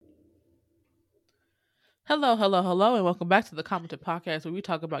Hello, hello, hello, and welcome back to the Commented Podcast where we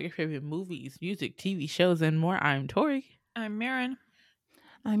talk about your favorite movies, music, TV shows, and more. I'm Tori, I'm Marin.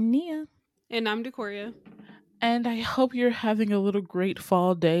 I'm Nia. And I'm Decoria. and I hope you're having a little great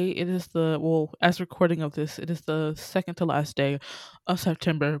fall day. It is as recording of this, it is the second to last day of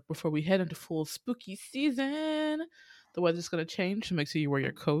September before we head into full spooky season. The weather's going to change, so make sure you wear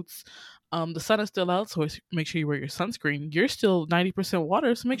your coats. The sun is still out, so make sure you wear your sunscreen. You're still 90%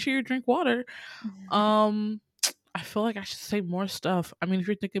 water, so make sure you drink water. Um, I feel like I should say more stuff. I mean, if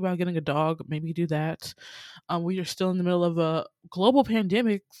you're thinking about getting a dog, maybe do that. We are still in the middle of a global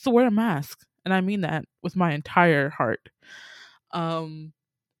pandemic, so wear a mask. And I mean that with my entire heart. Um,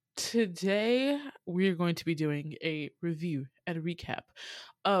 Today, we're going to be doing a review and a recap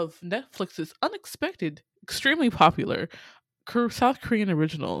of Netflix's unexpected, extremely popular South Korean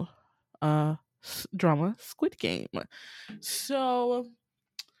original drama, Squid Game. So,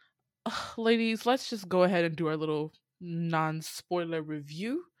 ladies, let's just go ahead and do our little non-spoiler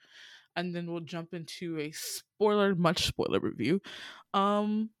review, and then we'll jump into a much spoiler review.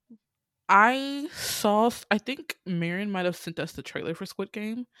 Um, I think Marion might have sent us the trailer for Squid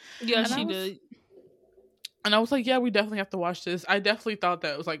Game, Yeah, and she did. I was like, yeah, we definitely have to watch this. I definitely thought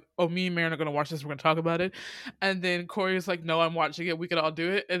that it was like, oh, me and Marion are gonna watch this. We're gonna talk about it. And then Corey was like, no, I'm watching it. We could all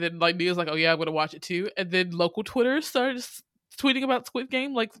do it. And then like Nia's like, oh yeah, I'm gonna watch it too. And then local Twitter started tweeting about Squid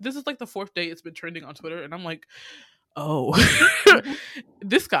Game. Like this is like the fourth day it's been trending on Twitter, and I'm like, oh,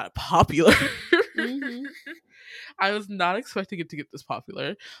 this got popular. Mm-hmm. I was not expecting it to get this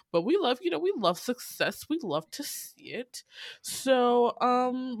popular, but we love, we love success. We love to see it. So,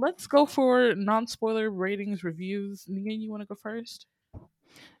 let's go for non-spoiler ratings reviews. Nia, you want to go first?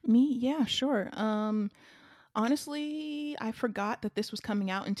 Me? Yeah, sure. Honestly, I forgot that this was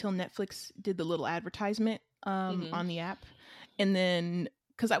coming out until Netflix did the little advertisement on the app. And then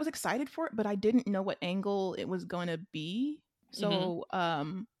because I was excited for it, but I didn't know what angle it was going to be. So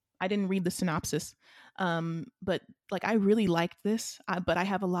I didn't read the synopsis. But like I really liked this, but I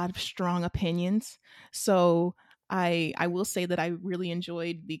have a lot of strong opinions. So I will say that I really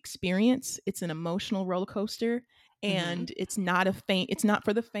enjoyed the experience. It's an emotional roller coaster, and it's not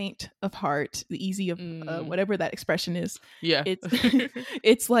for the faint of heart, the easy of whatever that expression is. Yeah, It's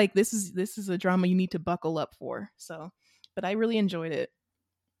it's like this is a drama you need to buckle up for. So, but I really enjoyed it.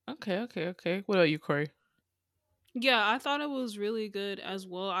 Okay. What about you, Corey? Yeah, I thought it was really good as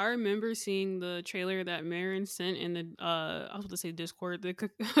well. I remember seeing the trailer that Marin sent in the I was about to say Discord, the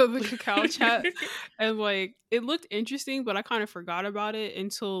cacao chat, and like it looked interesting, but I kind of forgot about it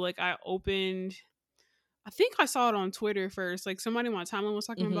until like I opened. I think I saw it on Twitter first. Like somebody on my timeline was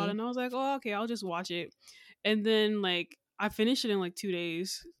talking about it, and I was like, "Oh, okay, I'll just watch it." And then like I finished it in like 2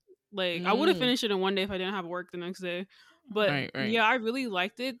 days. Like I would have finished it in one day if I didn't have work the next day. But Right. yeah, I really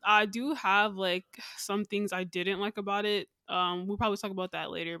liked it. I do have like some things I didn't like about it. We'll probably talk about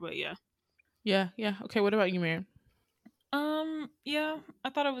that later, but yeah. Yeah. Okay, what about you, Marion? Yeah, I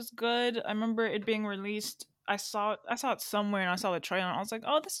thought it was good. I remember it being released. I saw it somewhere and I saw the trailer and I was like,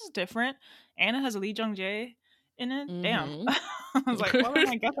 oh, this is different. And it has Lee Jung Jae in it. Damn. I was like, well, then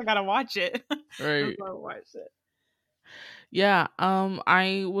I guess I gotta watch it. Right. So I watched it. Yeah,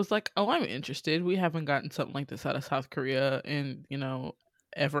 I was like, oh, I'm interested. We haven't gotten something like this out of South Korea in,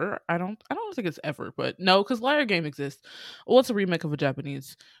 ever. I don't think it's ever, but no, because Liar Game exists. Well, it's a remake of a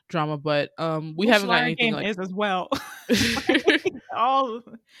Japanese drama, but we haven't got Liar anything Game like is as well. All.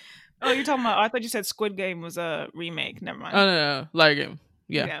 Oh, you're talking about? I thought you said Squid Game was a remake. Never mind. Oh no, Liar Game.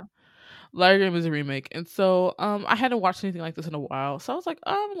 Yeah. Liar Game is a remake, and so I hadn't watched anything like this in a while, so I was like,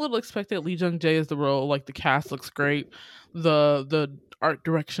 I'm a little expected. Lee Jung Jae is the role. Like the cast looks great, the art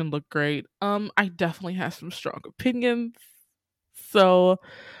direction looked great. I definitely have some strong opinions, so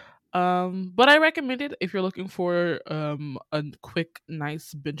but I recommend it if you're looking for a quick,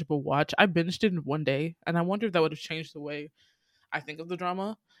 nice, bingeable watch. I binged it in one day, and I wonder if that would have changed the way I think of the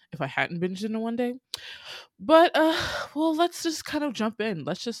drama if I hadn't binged it in one day. But well, let's just kind of jump in.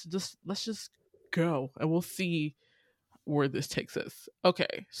 Let's just go, and we'll see where this takes us.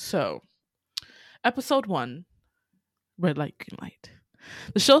 Okay, so episode 1, red light, green light.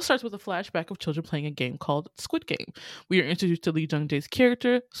 The show starts with a flashback of children playing a game called Squid Game. We are introduced to Lee Jung Jae's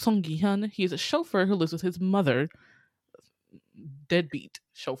character, Song Gi-hyun. He is a chauffeur who lives with his mother, deadbeat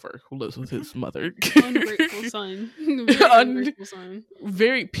chauffeur who lives with his mother. Ungrateful son. Very ungrateful son.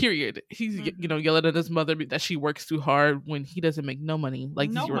 Very period. He's yelling at his mother that she works too hard when he doesn't make no money, like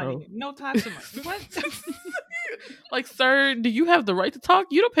no zero money, no types of money. What? Like, sir, do you have the right to talk?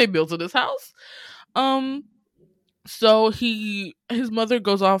 You don't pay bills in this house. So his mother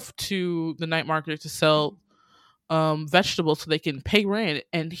goes off to the night market to sell vegetables so they can pay rent,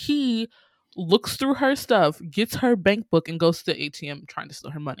 and he looks through her stuff, gets her bank book, and goes to the ATM trying to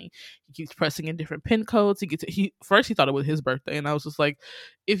steal her money. He keeps pressing in different pin codes. He first he thought it was his birthday, and I was just like,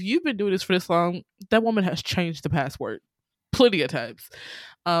 if you've been doing this for this long, that woman has changed the password plenty of times.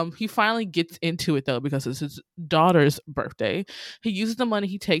 He finally gets into it though because it's his daughter's birthday. He uses the money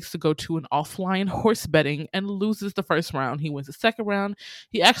he takes to go to an offline horse betting and loses the first round. He wins the second round.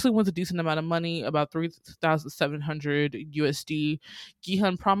 He actually wins a decent amount of money, about 3,700 USD.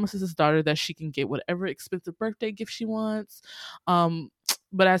 Gi-hun promises his daughter that she can get whatever expensive birthday gift she wants.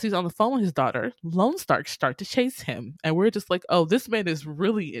 But as he's on the phone with his daughter, Lone Star start to chase him, and we're just like, "Oh, this man is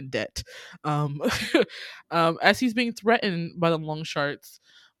really in debt." As he's being threatened by the Long Sharks,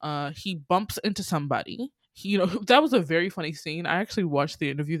 he bumps into somebody. That was a very funny scene. I actually watched the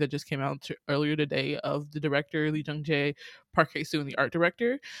interview that just came out earlier today of the director Lee Jung Jae, Park Hae Soo, and the art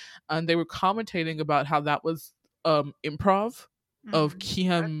director, and they were commentating about how that was improv of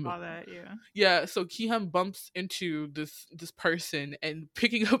Ki-hun. I saw that, yeah. So Ki-hun bumps into this person, and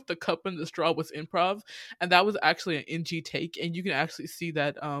picking up the cup and the straw was improv, and that was actually an NG take, and you can actually see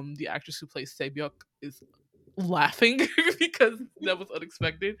that the actress who plays Sebyuk is laughing because that was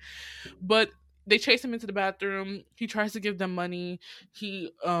unexpected. But they chase him into the bathroom. He tries to give them money.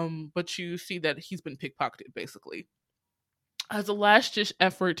 But you see that he's been pickpocketed basically. As a last-ditch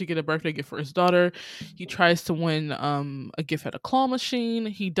effort to get a birthday gift for his daughter, he tries to win a gift at a claw machine.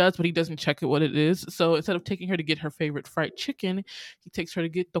 He does, but he doesn't check it what it is. So instead of taking her to get her favorite fried chicken, he takes her to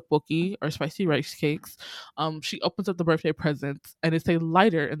get tteokbokki, or spicy rice cakes. She opens up the birthday presents, and it's a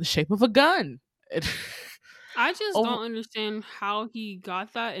lighter in the shape of a gun. I just don't understand how he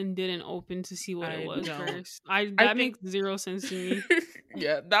got that and didn't open to see what it was first. That makes zero sense to me.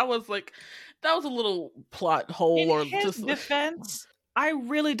 Yeah, that was a little plot hole. In his defense, I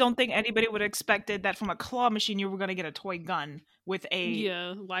really don't think anybody would have expected that from a claw machine you were going to get a toy gun with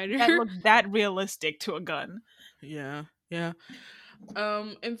a lighter that looked that realistic to a gun. Yeah.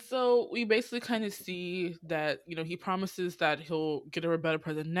 And so we basically kind of see that he promises that he'll get her a better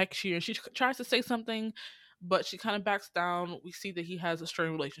present next year. She tries to say something, but she kind of backs down. We see that he has a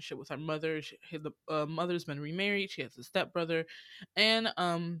strained relationship with her mother. His mother's been remarried. She has a stepbrother and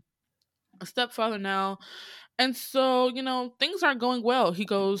a stepfather now. And so, things aren't going well. He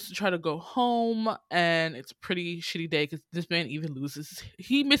goes to try to go home, and it's a pretty shitty day because this man even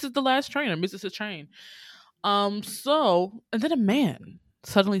he misses the last train, or misses his train. And then a man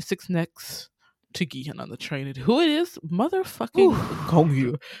suddenly sits next to Gi-hun on the train, and who it is? Motherfucking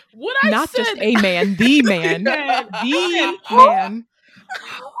Gongyu. Not just a man, the man. The man.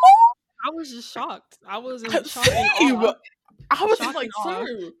 I was just shocked. I was in shock and awe. I was like,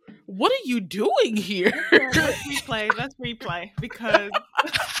 sir, what are you doing here? Let's replay because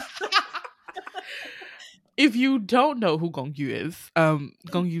if you don't know who Gongyu is,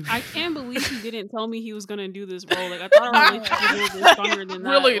 Gongyu. I can't believe he didn't tell me he was gonna do this role. Like, I thought our relationship was stronger than that.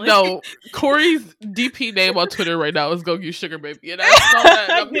 Really, no. Corey's DP name on Twitter right now is Gongyu Sugar Baby, and I saw that.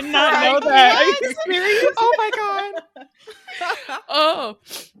 I did not know that. Are you serious? Oh my god. Oh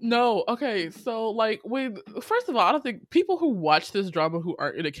no. Okay, so first of all, I don't think people who watch this drama who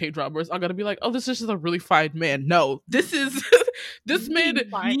aren't into K-dramas are gonna be like, oh, this is just a really fine man. No, this is this man.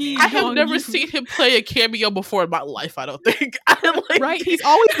 I have never seen him play a cameo before in my life. I don't think. Right? He's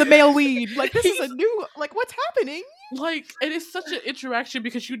always the male lead. Like, this is a new. Like, what's happening? It is such an interaction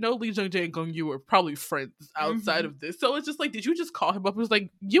because Lee Jung Jae and Gongyu are probably friends outside of this. So it's just like, did you just call him up? It was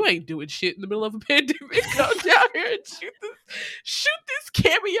like, you ain't doing shit in the middle of a pandemic. Go down here and shoot this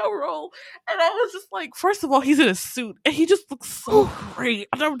cameo role. And I was just like, first of all, he's in a suit and he just looks so great.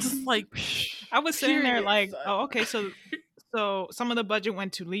 And I'm just like, I was sitting there like, oh, okay, so some of the budget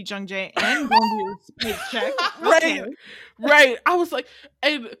went to Lee Jung Jae and Gongyu's paycheck. Okay. Right. I was like,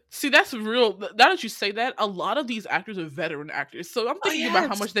 and see, that's real. Now that you say that, a lot of these actors are veteran actors. So I'm thinking about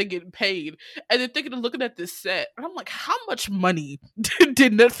how much they get paid, and then looking at this set, and I'm like, how much money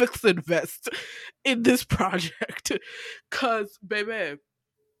did Netflix invest in this project? Cause baby,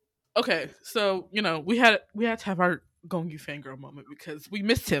 okay, so we had to have our Gongyu fangirl moment because we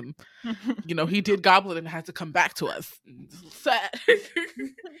missed him. He did Goblin and had to come back to us. Sad.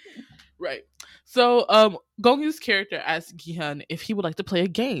 Right. So Gongyu's character asked Gi-hun if he would like to play a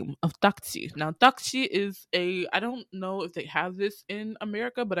game of Dakchi. Now Dakchi is I don't know if they have this in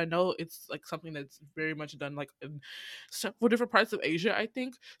America, but I know it's like something that's very much done like in several different parts of Asia, I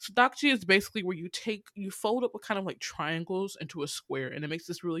think. So Dakchi is basically where you fold up kind of like triangles into a square, and it makes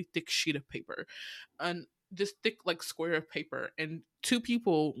this really thick sheet of paper. And this thick like square of paper, and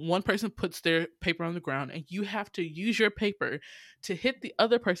one person puts their paper on the ground, and you have to use your paper to hit the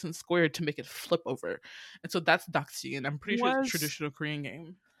other person's square to make it flip over. And so that's Dakchi, and I'm pretty sure it's a traditional Korean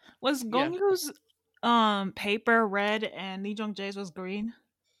game. Was Yeah. Gongyu's paper red and Lee Jung Jae's was green?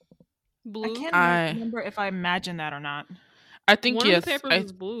 Blue. I can't I remember if I imagined that or not. I think One yes. of the papers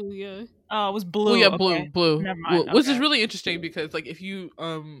was blue. Yeah. Oh, it was blue. Well, yeah, Okay. blue. Never Well, mind. which is Okay. really interesting because like if you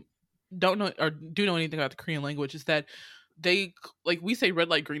don't know or do know anything about the Korean language, is that they like we say red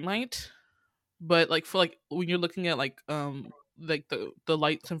light, green light, but like for like when you're looking at like the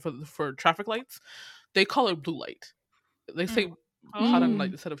lights and for traffic lights, they call it blue light. They say Haran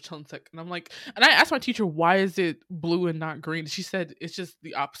light instead of Chonsek, and I'm like, and I asked my teacher why is it blue and not green. She said it's just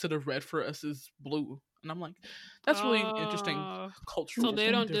the opposite of red for us is blue, and I'm like, that's really interesting cultural. So they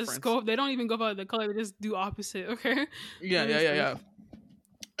don't difference. just go. They don't even go by the color. They just do opposite. Okay. Yeah.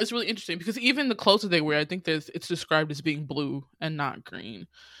 It's really interesting because even the clothes that they wear, I think it's described as being blue and not green.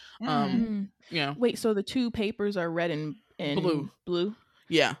 Yeah. Wait, so the two papers are red and blue?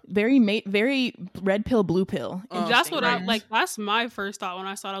 Yeah. Very red pill, blue pill. That's what I like. That's my first thought when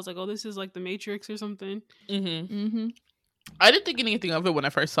I saw it. I was like, oh, this is like the Matrix or something. I didn't think anything of it when I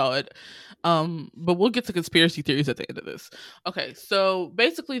first saw it. But we'll get to conspiracy theories at the end of this. Okay, so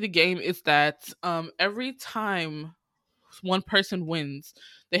basically the game is that every time one person wins,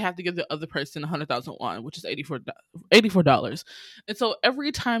 they have to give the other person 100,000 won, which is $84. And so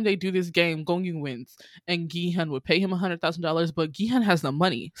every time they do this game, Gongyu wins, and Gi-hun would pay him $100,000, but Gi-hun has no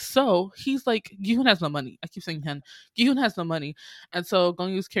money. So he's like, Gi-hun has no money. I keep saying Hun. Gi-hun has no money. And so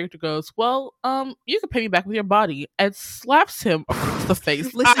Gongyu's character goes, well, you can pay me back with your body, and slaps him across the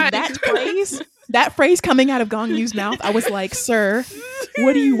face. Listen, that phrase coming out of Gongyu's mouth, I was like, sir,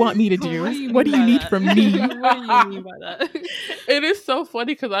 what do you want me to do? What do you need from me? What do you mean by that? It is so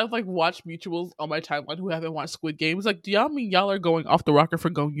funny because I've like watched mutuals on my timeline who haven't watched Squid Game. It's like, do y'all mean y'all are going off the rocker for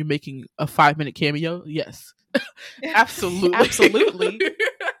Gongyu making a 5-minute cameo? Yes. Absolutely. Absolutely.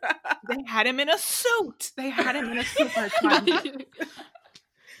 They had him in a suit. For a time.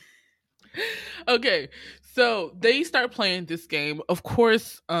 Okay, so they start playing this game. Of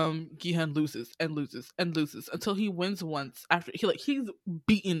course, Gi-hun loses until he wins once. After he's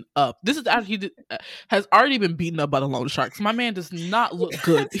beaten up. This is after he has already been beaten up by the loan sharks. My man does not look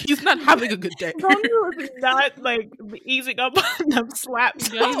good. He's not having a good day. Gongyu is not like easing up on them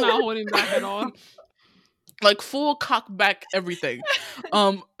slaps. Yeah, he's not holding back at all. Like full cock back everything.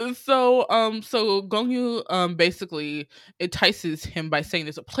 So Gongyu basically entices him by saying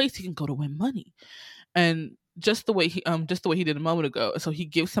there's a place he can go to win money. And just the way he did a moment ago. So he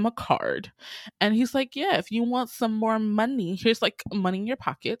gives him a card and he's like, yeah, if you want some more money, here's like money in your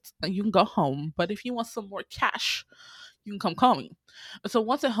pocket and you can go home. But if you want some more cash, you can come call me. So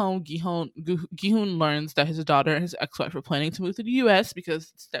once at home, Gi-hun learns that his daughter and his ex-wife are planning to move to the U.S.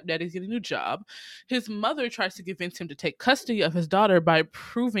 because stepdaddy's getting a new job. His mother tries to convince him to take custody of his daughter by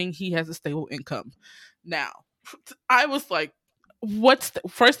proving he has a stable income. Now, I was like,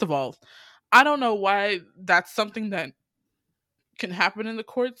 first of all, I don't know why that's something that can happen in the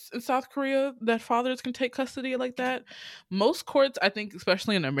courts in South Korea, that fathers can take custody like that. Most courts, I think,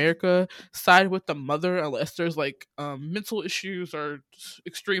 especially in America, side with the mother unless there's like mental issues or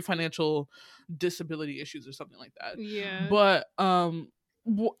extreme financial disability issues or something like that. Yeah. But I'm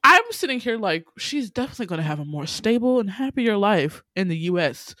sitting here like, she's definitely going to have a more stable and happier life in the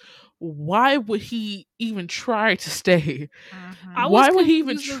U.S. Why would he even try to stay? Why would he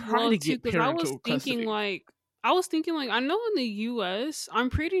even try to get parental custody? I was thinking, I know in the U.S.,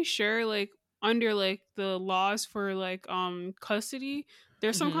 I'm pretty sure, under, the laws for, custody,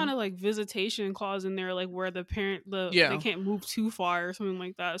 there's some kind of, visitation clause in there, where the parent, they can't move too far or something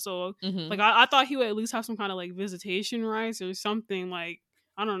like that. So, I thought he would at least have some kind of, visitation rights or something, I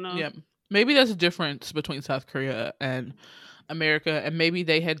don't know. Yeah. Maybe there's a difference between South Korea and America, and maybe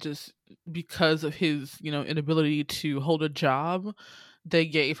they had just, because of his, inability to hold a job, they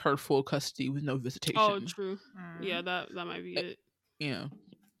gave her full custody with no visitation. Oh, true. Yeah, that might be it. Yeah.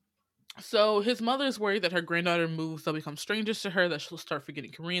 So his mother is worried that her granddaughter moves, they'll become strangers to her, that she'll start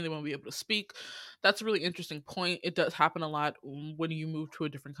forgetting Korean, they won't be able to speak. That's a really interesting point. It does happen a lot when you move to a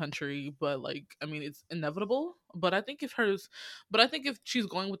different country, but it's inevitable. But I think if she's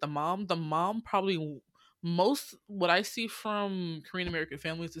going with the mom probably, most what I see from Korean American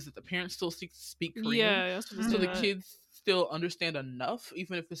families is that the parents still speak Korean. Yeah, that's what so the kids still understand enough,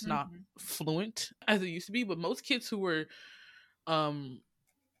 even if it's not fluent as it used to be. But most kids who were,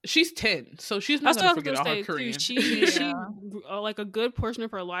 she's 10, so she's not gonna forget all her Korean. She a good portion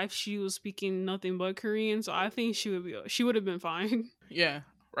of her life, she was speaking nothing but Korean. So I think she would have been fine. Yeah,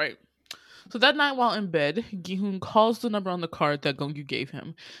 right. So that night while in bed, Gi-hoon calls the number on the card that Gongyu gave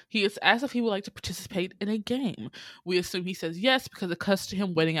him. He is asked if he would like to participate in a game. We assume he says yes because it cuts to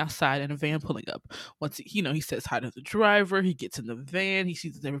him waiting outside and a van pulling up. Once he says hi to the driver, he gets in the van, he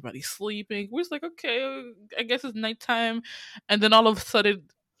sees that everybody's sleeping. We're just like, okay, I guess it's nighttime. And then all of a sudden,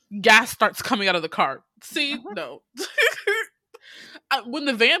 gas starts coming out of the car. See? No. When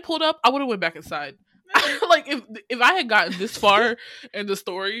the van pulled up, I would have went back inside. Like if I had gotten this far in the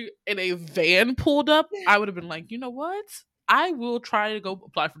story and a van pulled up, I would have been like, you know what? I will try to go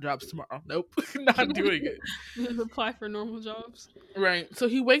apply for jobs tomorrow. Nope, not doing it. Apply for normal jobs. Right. So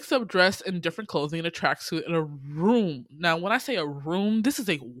he wakes up dressed in different clothing, in a tracksuit, in a room. Now, when I say a room, this is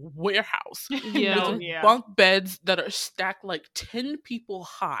a warehouse. Yeah. There's bunk beds that are stacked like 10 people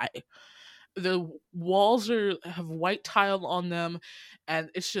high. The walls have white tile on them, and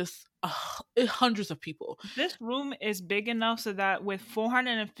it's just hundreds of people. This room is big enough so that with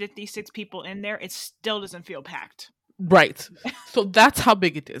 456 people in there, it still doesn't feel packed. Right. So that's how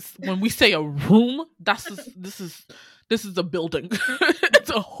big it is. When we say a room, this is a building. It's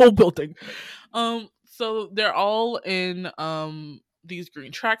a whole building. So they're all in these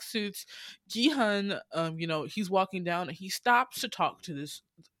green tracksuits. Gi-hun, he's walking down and he stops to talk to this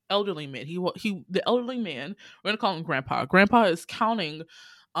elderly man. The elderly man, we're gonna call him Grandpa. Grandpa is counting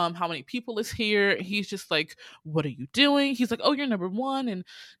how many people is here. He's just like, what are you doing? He's like, oh, you're number one, and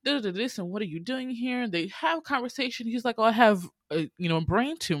this, and what are you doing here? And they have a conversation. He's like, oh, I have a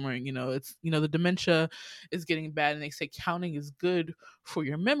brain tumor. It's the dementia is getting bad, and they say counting is good for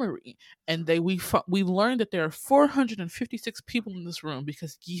your memory. And we learned that there are 456 people in this room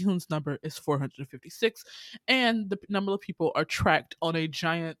because Gi-hoon's number is 456, and the number of people are tracked on a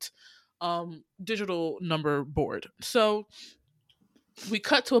giant digital number board. So we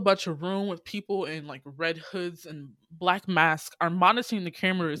cut to a bunch of room with people in like red hoods and black masks are monitoring the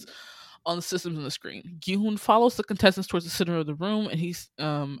cameras on the systems on the screen. Gi-hoon follows the contestants towards the center of the room, and he's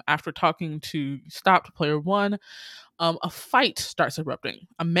after talking to stopped player one, a fight starts erupting.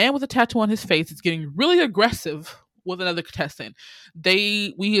 A man with a tattoo on his face is getting really aggressive with another contestant.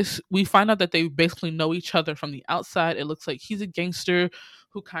 We find out that they basically know each other from the outside. It looks like he's a gangster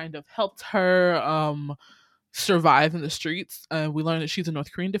who kind of helped her survive in the streets. We learn that she's a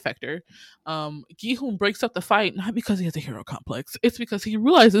North Korean defector. Gi-hoon breaks up the fight not because he has a hero complex. It's because he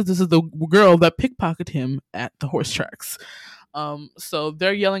realizes this is the girl that pickpocketed him at the horse tracks. So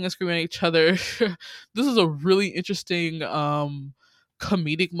they're yelling and screaming at each other. This is a really interesting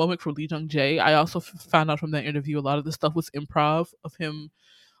comedic moment for Lee Jung-jae. I also found out from that interview a lot of the stuff was improv of him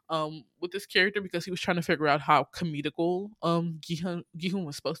with this character because he was trying to figure out how comedical Gi-hoon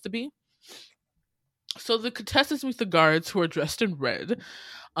was supposed to be. So the contestants meet the guards who are dressed in red.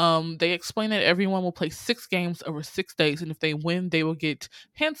 They explain that everyone will play 6 games over 6 days, and if they win, they will get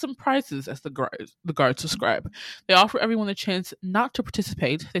handsome prizes, as the guards describe. They offer everyone a chance not to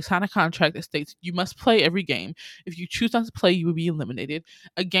participate. They sign a contract that states you must play every game. If you choose not to play, you will be eliminated.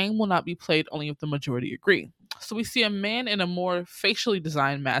 A game will not be played only if the majority agree. So we see a man in a more facially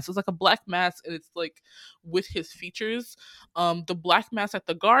designed mask. It's like a black mask, and it's like with his features. The black masks that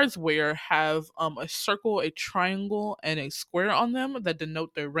the guards wear have a circle, a triangle, and a square on them that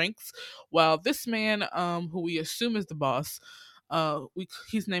denote their ranks. While this man, who we assume is the boss,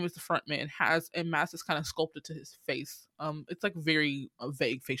 his name is the front man, has a mask that's kind of sculpted to his face. It's like very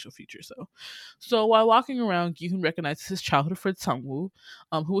vague facial features. So while walking around, Gi-hoon recognizes his childhood friend Sangwoo,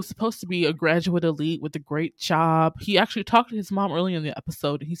 who was supposed to be a graduate elite with a great job. He actually talked to his mom early in the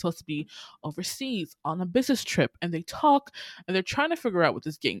episode, and he's supposed to be overseas on a business trip. And they talk, and they're trying to figure out what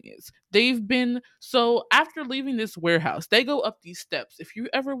this game is. So after leaving this warehouse, they go up these steps. If you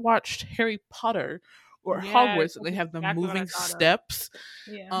ever watched Harry Potter or Hogwarts, and they have the moving steps.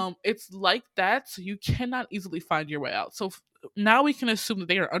 Yeah. It's like that, so you cannot easily find your way out. So now we can assume that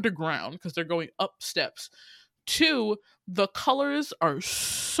they are underground because they're going up steps. 2, the colors are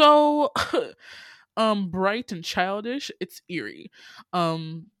so bright and childish. It's eerie.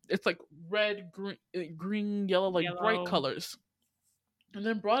 It's like red, green, yellow, like bright colors. And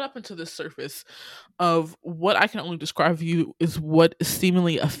then brought up into the surface of what I can only describe to you is what is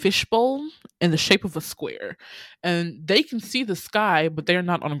seemingly a fishbowl in the shape of a square. And they can see the sky, but they're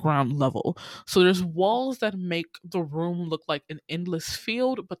not on ground level. So there's walls that make the room look like an endless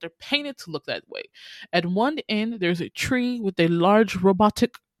field, but they're painted to look that way. At one end, there's a tree with a large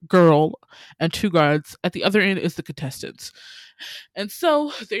robotic girl and 2 guards. At the other end is the contestants. And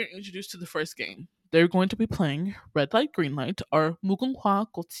so they're introduced to the first game. They're going to be playing Red Light, Green Light, or 무궁화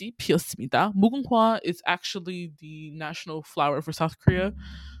꽃이 피었습니다. 무궁화 is actually the national flower for South Korea.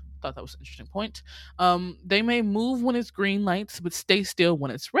 Thought that was an interesting point. They may move when it's green lights, but stay still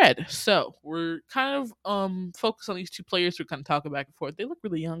when it's red. So we're kind of focused on these two players who kind of talking back and forth. They look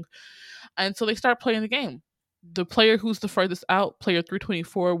really young, and so they start playing the game. The player who's the furthest out, player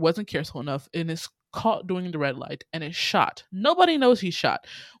 324, wasn't careful enough and is caught doing the red light and is shot. Nobody knows he's shot.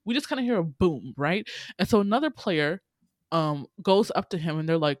 We just kind of hear a boom, right? And so another player goes up to him and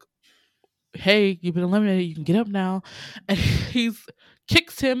they're like, hey, you've been eliminated, you can get up now. And he's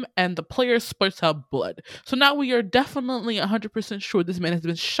kicks him and the player spurts out blood. So now we are definitely 100% sure this man has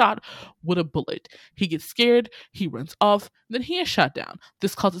been shot with a bullet. He gets scared, he runs off, then he is shot down.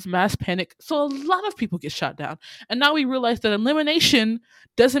 This causes mass panic, so a lot of people get shot down. And now we realize that elimination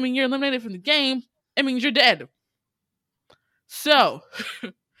doesn't mean you're eliminated from the game, it means you're dead. So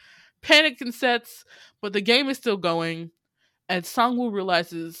panic sets, but the game is still going. And Sangwoo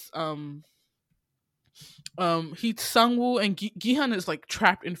realizes Sangwoo and Gi-hun is like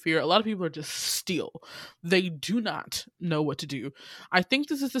trapped in fear. A lot of people are just still. They do not know what to do. I think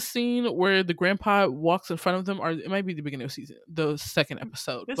this is the scene where the grandpa walks in front of them, or it might be the beginning of the second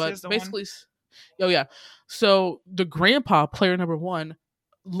episode. But basically, oh yeah. So the grandpa, player number 1,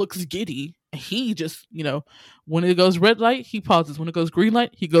 looks giddy. He just, when it goes red light, he pauses. When it goes green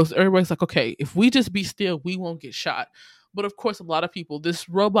light, he goes. Everybody's like, okay, if we just be still, we won't get shot. But of course, a lot of people, this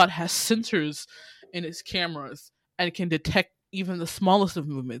robot has sensors in its cameras and can detect even the smallest of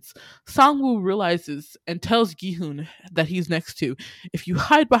movements. Sangwoo realizes and tells Gi-hun that he's next to, if you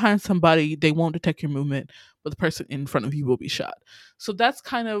hide behind somebody, they won't detect your movement, but the person in front of you will be shot. So that's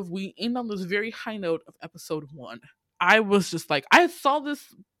kind of, we end on this very high note of episode 1. I was just like, I saw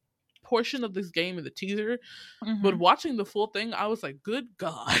this portion of this game in the teaser, but watching the full thing, I was like, good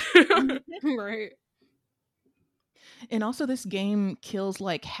God. Right. And also, this game kills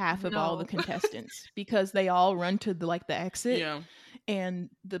like half of all the contestants because they all run to the exit,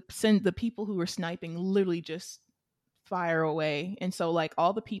 and the people who are sniping literally just fire away. And so, like,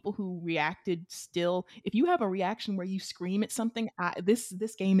 all the people who reacted, still, if you have a reaction where you scream at something, this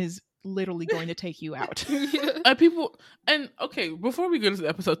game is literally going to take you out. Before we go to the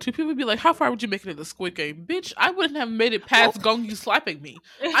episode 2, people would be like, how far would you make it in the Squid Game? Bitch, I wouldn't have made it past Gongyu slapping me.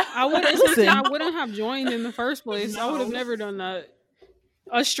 I wouldn't have joined in the first place. No. I would have never done that.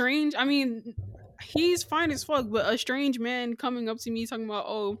 He's fine as fuck, but a strange man coming up to me talking about,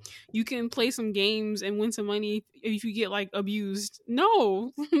 oh, you can play some games and win some money if you get like abused.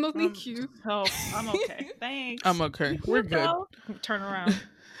 No, thank you. Oh, I'm okay. Thanks. I'm okay. We're good. Turn around.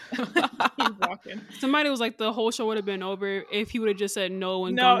 Keep walking. Somebody was like, the whole show would have been over if he would have just said no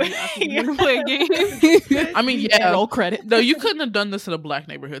and gone after you to play a game. I mean, yeah, roll credit. No, you couldn't have done this in a black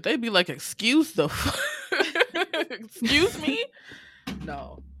neighborhood. They'd be like, excuse excuse me?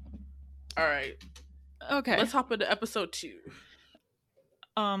 No. All right. Okay. Let's hop into episode 2.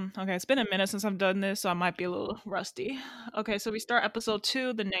 Okay, it's been a minute since I've done this, so I might be a little rusty. Okay, so we start episode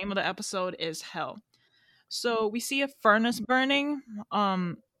 2. The name of the episode is Hell. So we see a furnace burning,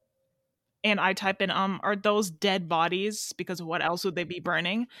 and I type in, are those dead bodies? Because what else would they be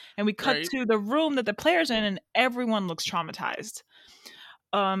burning? And we cut to the room that the player's in, and everyone looks traumatized.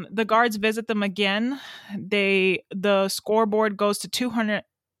 The guards visit them again. The scoreboard goes to 200.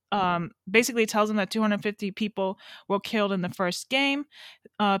 Basically tells them that 250 people were killed in the first game.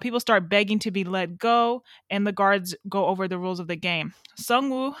 People start begging to be let go, and the guards go over the rules of the game.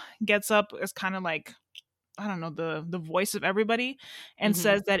 Sungwoo gets up as kind of like, I don't know, the voice of everybody, and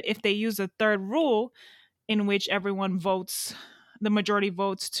says that if they use the third rule, in which everyone votes, the majority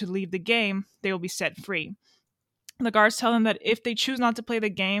votes to leave the game, they will be set free. The guards tell them that if they choose not to play the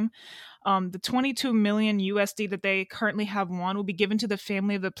game, the 22 million USD that they currently have won will be given to the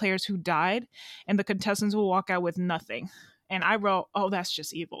family of the players who died, and the contestants will walk out with nothing. And I wrote, oh, that's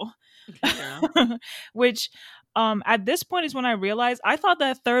just evil. Yeah. Which at this point is when I realized I thought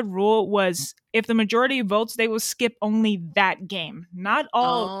that third rule was if the majority votes, they will skip only that game, not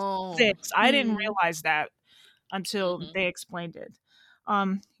all 6. I didn't realize that until they explained it.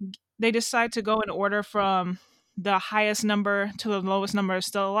 They decide to go in order from the highest number to the lowest number is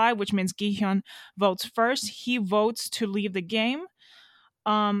still alive, which means Gi-hun votes first. He votes to leave the game.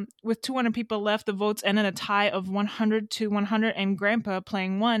 With 200 people left, the votes end in a tie of 100 to 100, and Grandpa,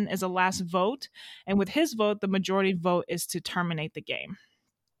 playing 1, is the last vote. And with his vote, the majority vote is to terminate the game.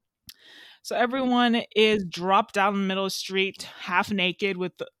 So everyone is dropped down in the middle of the street, half naked,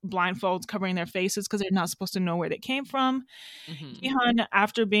 with blindfolds covering their faces because they're not supposed to know where they came from. Gi-hun,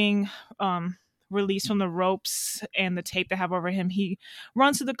 after being released from the ropes and the tape they have over him, he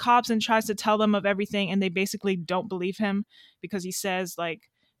runs to the cops and tries to tell them of everything, and they basically don't believe him because he says, like,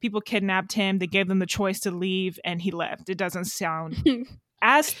 people kidnapped him, they gave them the choice to leave, and he left. It doesn't sound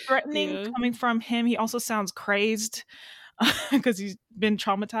as threatening Yeah. coming from him, he also sounds crazed because he's been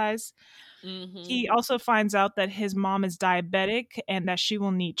traumatized. He also finds out that his mom is diabetic and that she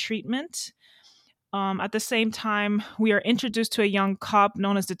will need treatment. At the same time, we are introduced to a young cop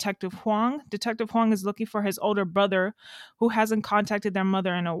known as Detective Huang. Detective Huang is looking for his older brother who hasn't contacted their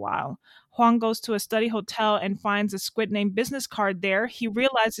mother in a while. Huang goes to a study hotel and finds a Squid Name business card there. He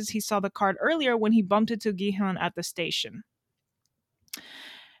realizes he saw the card earlier when he bumped into Gi-hyun at the station.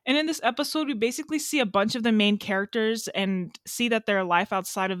 And in this episode, we basically see a bunch of the main characters and see that their life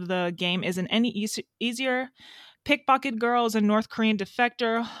outside of the game isn't any easier. Pickpocket girl is a North Korean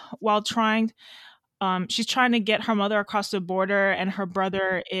defector while she's trying to get her mother across the border, and her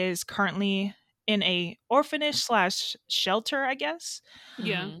brother is currently in a orphanage / shelter, I guess.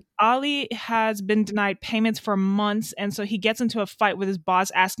 Yeah. Ali has been denied payments for months, and so he gets into a fight with his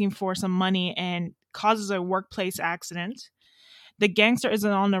boss asking for some money and causes a workplace accident. The gangster is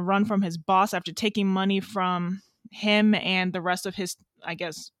on the run from his boss after taking money from him and the rest of his, I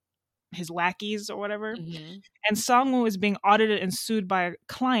guess, his lackeys or whatever. And Sangwoo is being audited and sued by a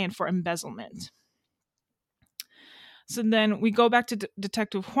client for embezzlement. So then we go back to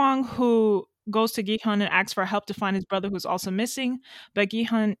Detective Huang, who goes to Gi-hyun and asks for help to find his brother who's also missing. But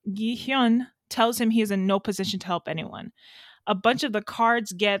Gi-hyun tells him he is in no position to help anyone. A bunch of the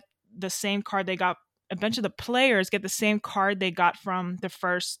cards get the same card they got. A bunch of the players get the same card they got from the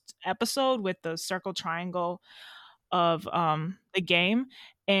first episode with the circle triangle of the game.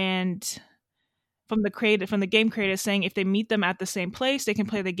 And from the game creator saying if they meet them at the same place, they can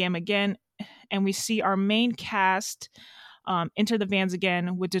play the game again. And we see our main cast enter the vans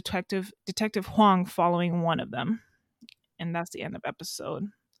again with Detective Huang following one of them. And that's the end of episode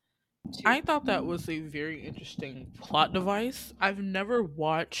 2. I thought that was a very interesting plot device. I've never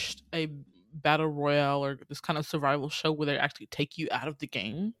watched a battle royale or this kind of survival show where they actually take you out of the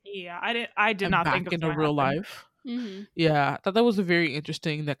game. Yeah, I did and not back think it was into real life. Yeah, I thought that was a very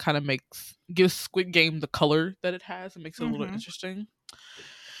interesting. That kind of gives Squid Game the color that it has. It makes it a little interesting.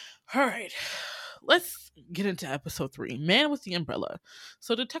 All right, let's get into episode 3, Man with the Umbrella.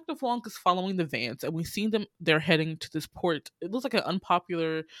 So Detective Huang is following the vans, and we see them. They're heading to this port. It looks like an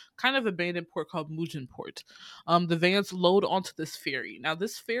unpopular, kind of abandoned port called Mujin Port. The vans load onto this ferry. Now,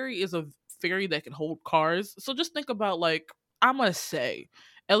 this ferry is a ferry that can hold cars. So just think about, like, I'm gonna say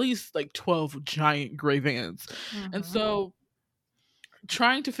at least like 12 giant gray vans. And so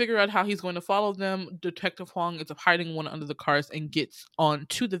trying to figure out how he's going to follow them, Detective Huang ends up hiding one under the cars and gets on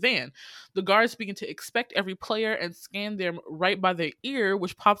to the van. The guards begin to inspect every player and scan them right by their ear,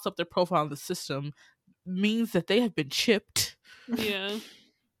 which pops up their profile in the system, means that they have been chipped. Yeah.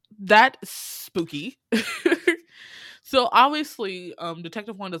 That's spooky. So obviously,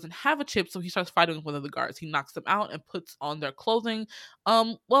 Detective Huang doesn't have a chip, so he starts fighting with one of the guards. He knocks them out and puts on their clothing.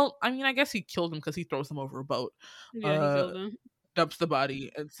 Well, I mean, I guess he killed them because he throws them over a boat. Yeah, he killed them. Dumps the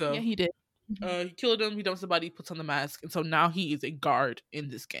body, and so Yeah, he did. he killed him. He dumps the body, puts on the mask, and so now he is a guard in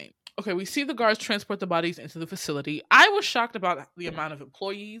this game. Okay, we see the guards transport the bodies into the facility. I was shocked about the amount of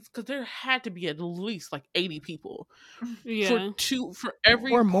employees because there had to be at least like 80 people. Yeah. For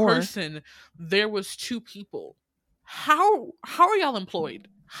every Or more. person, there was 2 people. How are y'all employed?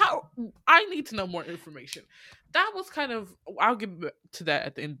 How I need to know more information. That was kind of, I'll get to that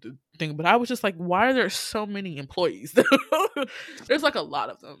at the end of the thing, but I was just like, why are there so many employees? There's like a lot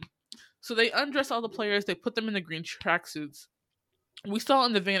of them. So they undress all the players, they put them in the green tracksuits. We saw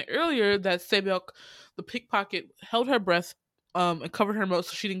in the van earlier that Sebyok, the pickpocket, held her breath and covered her mouth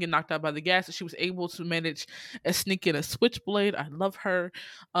so she didn't get knocked out by the gas. She was able to manage and sneak in a switchblade. I love her.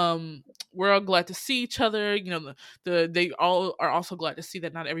 We're all glad to see each other. You know, they all are also glad to see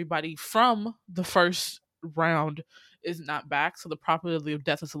that not everybody from the first round is not back, so the probability of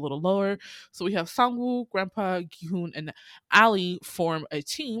death is a little lower. So we have Sangwoo, Grandpa, Gi-hyun, and Ali form a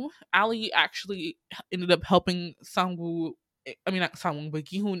team. Ali actually ended up helping Sangwoo. I mean, not Sangwoo, but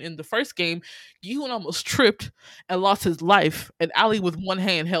Gi-hyun in the first game. Gi-hyun almost tripped and lost his life, and Ali with one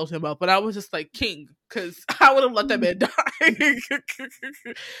hand held him up. But I was just like, King, because I would have let that man die.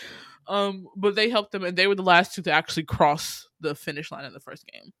 But they helped him, and they were the last 2 to actually cross the finish line in the first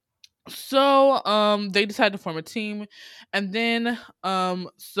game. So they decided to form a team, and then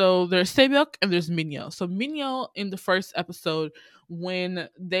so there's Sebyok and there's Minyo. So Minyo in the first episode, when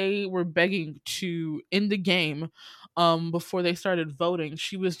they were begging to end the game before they started voting,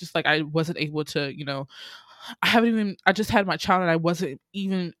 she was just like, I wasn't able to, I just had my child and I wasn't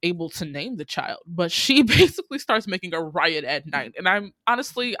even able to name the child. But she basically starts making a riot at night. And I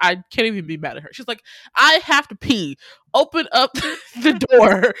can't even be mad at her. She's like, I have to pee. Open up the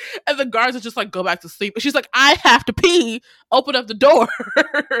door. And the guards are just like, go back to sleep. And she's like, I have to pee. Open up the door.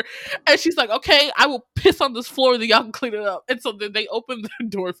 And she's like, okay, I will piss on this floor, then y'all can clean it up. And so then they open the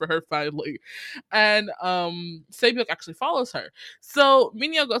door for her finally. And Sae-byeok actually follows her. So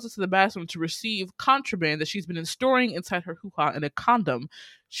Minyo goes into the bathroom to receive contraband that she's been storing inside her hoo-ha in a condom.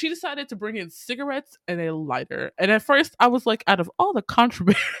 She decided to bring in cigarettes and a lighter. And at first I was like, out of all the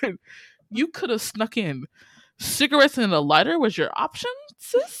contraband you could have snuck in, cigarettes and a lighter was your option,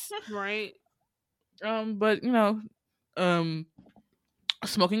 sis? Right. But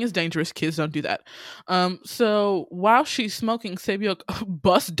smoking is dangerous. Kids don't do that. So while she's smoking, Sae-byeok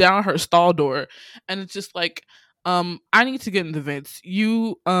busts down her stall door, and it's just like, I need to get in the vents.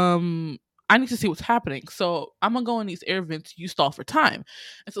 I need to see what's happening. So I'm gonna go in these air vents. You stall for time.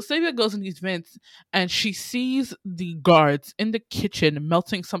 And so Sae-byeok goes in these vents, and she sees the guards in the kitchen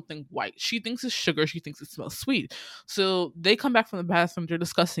melting something white. She thinks it's sugar. She thinks it smells sweet. So they come back from the bathroom. They're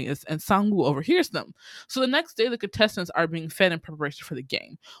discussing this, and Sang-woo overhears them. So the next day, the contestants are being fed in preparation for the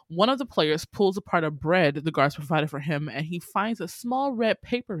game. One of the players pulls apart a bread the guards provided for him, and he finds a small red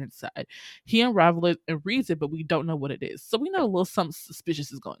paper inside. He unravels it and reads it, but we don't know what it is. So we know a little something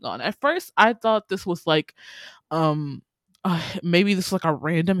suspicious is going on. At first, I thought this was like, maybe this was like a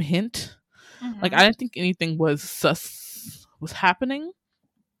random hint. Mm-hmm. Like I didn't think anything was happening,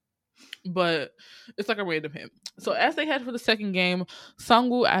 but it's like a random hint. So as they head for the second game,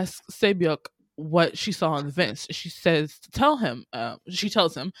 Sang-woo asks Sae-byeok what she saw in the vents. She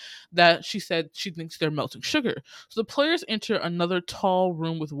tells him that she said she thinks they're melting sugar. So the players enter another tall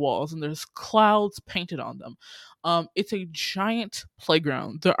room with walls, and there's clouds painted on them. It's a giant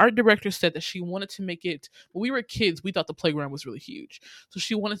playground. The art director said that she wanted to make it, when we were kids, we thought the playground was really huge. So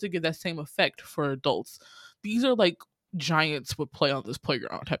she wanted to give that same effect for adults. These are like giants would play on this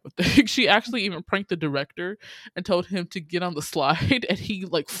playground type of thing. She actually even pranked the director and told him to get on the slide, and he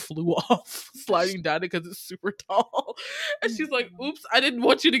like flew off sliding down it because it's super tall. And she's like, oops, I didn't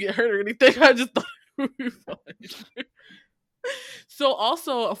want you to get hurt or anything. I just thought it would be fun. So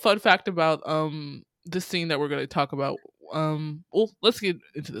also a fun fact about the scene that we're going to talk about. Well, let's get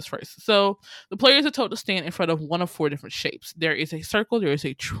into this first. So the players are told to stand in front of one of 4 different shapes. There is a circle, there is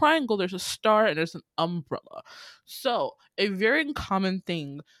a triangle, there's a star, and there's an umbrella. So a very common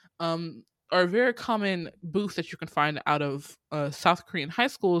thing, or a very common booth that you can find out of South Korean high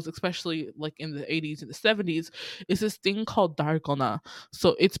schools, especially like in the 80s and the 70s, is this thing called dalgona.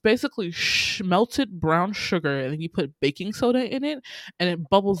 So it's basically melted brown sugar, and then you put baking soda in it, and it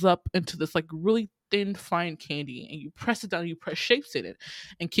bubbles up into this like really thin fine candy, and you press it down, you press shapes in it,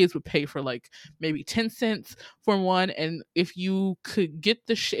 and kids would pay for like maybe 10 cents for one. And if you could get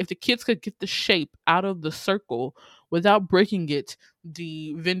if the kids could get the shape out of the circle without breaking it,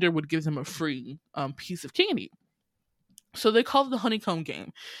 the vendor would give them a free piece of candy. So they call it the honeycomb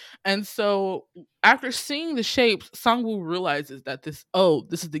game. And so after seeing the shapes, Sang-woo realizes that this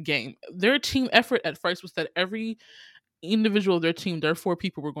is the game. Their team effort at first was that every individual of their team, there are 4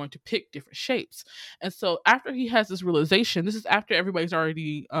 people, were going to pick different shapes. And so after he has this realization, this is after everybody's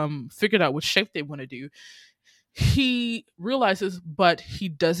already figured out which shape they want to do, he realizes, but he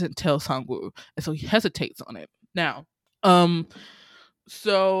doesn't tell Sang-woo, and so he hesitates on it. Now,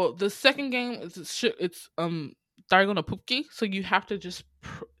 so the second game is it's dalgona pupki. So you have to just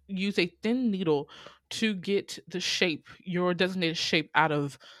use a thin needle to get the shape, your designated shape, out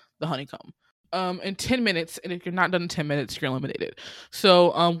of the honeycomb. In 10 minutes, and if you're not done in 10 minutes, you're eliminated.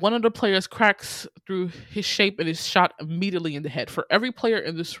 So one of the players cracks through his shape and is shot immediately in the head. For every player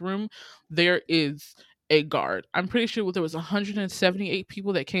in this room, there is a guard. I'm pretty sure there was 178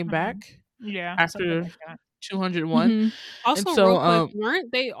 people that came back. Yeah, after 201. Mm-hmm. Also, and so, real quick,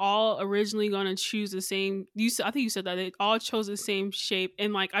 weren't they all originally gonna choose the same? I think you said that they all chose the same shape,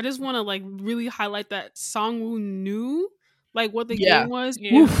 and like I just want to like really highlight that Sang-woo knew like what the game was.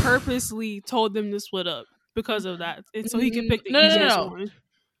 He purposely told them to split up because of that, and so he could pick the easiest one.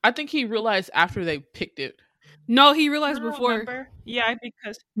 I think he realized after they picked it. No, he realized before. Remember. Yeah,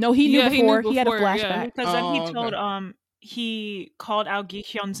 because he knew before. He had a flashback. Yeah. Because then he told he called out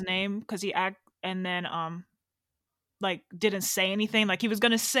Gi-hyun's name because he and then like didn't say anything. Like he was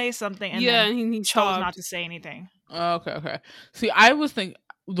gonna say something, and then he chose not to say anything. Okay. See, I was thinking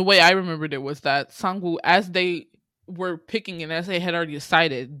the way I remembered it was that Sang-woo, as they were picking and as they had already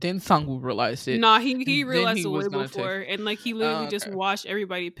decided, then Sang-woo realized it. Nah, he realized it way before, and like he literally just watched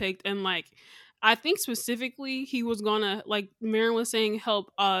everybody picked, and like I think specifically he was gonna, like Maren was saying,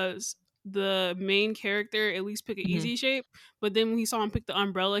 help the main character at least pick an easy shape. But then when he saw him pick the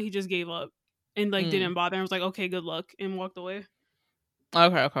umbrella, he just gave up and like didn't bother and was like, okay, good luck, and walked away.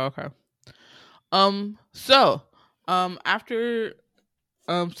 Okay. So after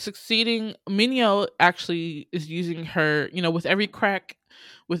succeeding, Minyo actually is using her, with every crack,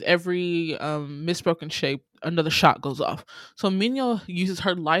 with every misbroken shape, another shot goes off. So Minyo uses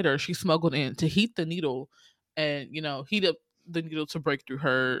her lighter she smuggled in to heat the needle and, heat up the needle to break through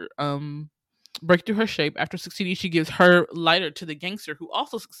her shape. After succeeding, she gives her lighter to the gangster who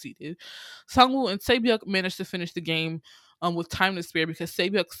also succeeded. Sangwoo and Saebyuk managed to finish the game with time to spare because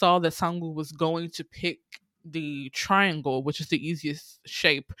Saebyuk saw that Sangwoo was going to pick the triangle, which is the easiest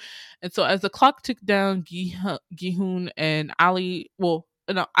shape. And so as the clock ticked down, Gi-hoon and Ali,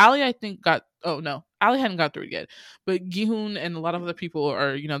 Ali I think Ali hadn't got through it yet, but Gi-hoon and a lot of other people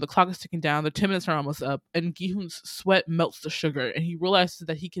are, the clock is ticking down, the 10 minutes are almost up, and Gi-hoon's sweat melts the sugar, and he realizes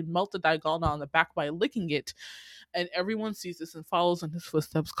that he can melt the dalgona on the back by licking it, and everyone sees this and follows in his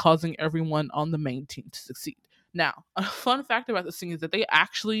footsteps, causing everyone on the main team to succeed. Now, a fun fact about this scene is that they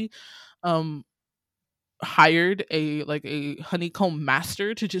actually hired a honeycomb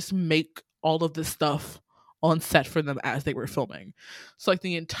master to just make all of this stuff on set for them as they were filming. So like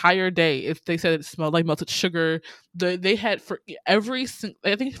the entire day, if they said it smelled like melted sugar, they had for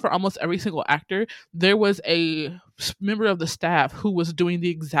almost every single actor, there was a member of the staff who was doing the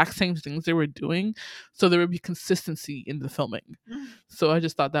exact same things they were doing, so there would be consistency in the filming. So I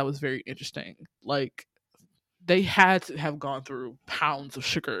just thought that was very interesting. Like they had to have gone through pounds of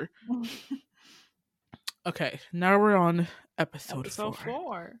sugar. Okay, now we're on episode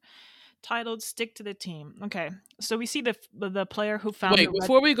 4. Titled "Stick to the Team." Okay, so we see the player who found. Wait,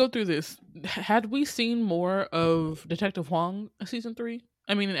 before we go through this, had we seen more of Detective Huang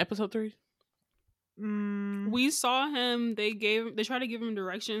in episode 3? We saw him. They tried to give him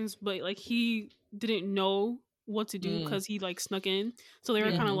directions, but like he didn't know what to do because he like snuck in. So they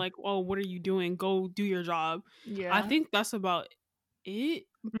were kind of like, "Oh, what are you doing? Go do your job." Yeah, I think that's about it,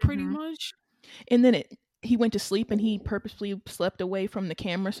 pretty much. And then he went to sleep and he purposefully slept away from the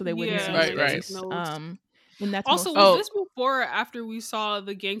camera so they wouldn't see his face. And that's also was this before or after we saw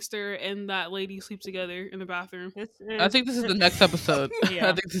the gangster and that lady sleep together in the bathroom? I think this is the next episode. Yeah.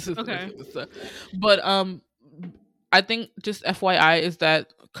 I think this is the next episode. But I think just FYI is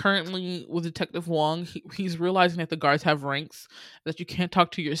that currently with Detective Wong, he's realizing that the guards have ranks, that you can't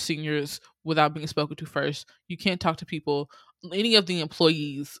talk to your seniors without being spoken to first. You can't talk to people, any of the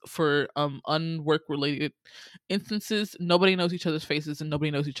employees, for unwork related instances. Nobody knows each other's faces and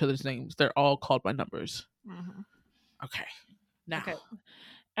nobody knows each other's names. They're all called by numbers. Okay. Now. Okay.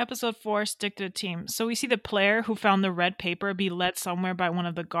 Episode 4, Stick to the Team. So we see the player who found the red paper be led somewhere by one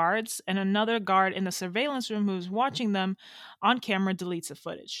of the guards, and another guard in the surveillance room who's watching them on camera deletes the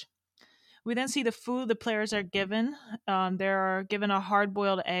footage. We then see the food the players are given. They're given a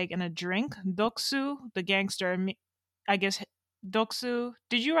hard-boiled egg and a drink. Doksu, the gangster, I guess Doksu.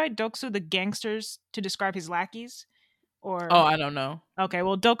 Did you write Doksu, the gangsters, to describe his lackeys? Or I don't know. Okay,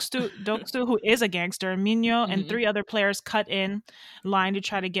 well, Doksu, who is a gangster, Minyo, and 3 other players cut in line to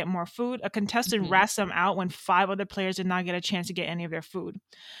try to get more food. A contestant rats them out when 5 other players did not get a chance to get any of their food.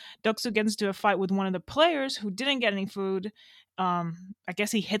 Doksu gets into a fight with one of the players who didn't get any food. I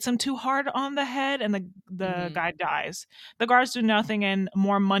guess he hits him too hard on the head, and the guy dies. The guards do nothing, and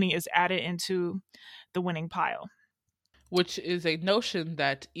more money is added into the winning pile. Which is a notion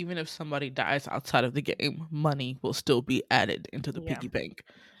that even if somebody dies outside of the game, money will still be added into the piggy bank.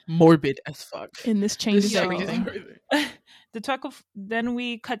 Morbid as fuck. And this changes everything. Then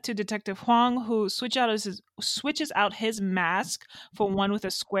we cut to Detective Huang, who switches out his mask for one with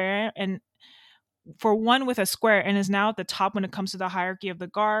a square and is now at the top when it comes to the hierarchy of the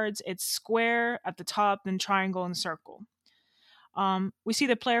guards. It's square at the top, then triangle and circle. We see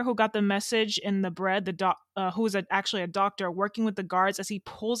the player who got the message in the bread, who is actually a doctor, working with the guards as he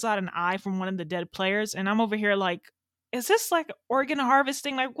pulls out an eye from one of the dead players. And I'm over here like, is this like organ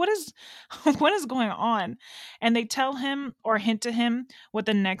harvesting? Like, what is going on? And they tell him or hint to him what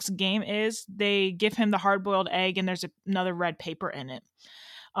the next game is. They give him the hard-boiled egg and there's another red paper in it.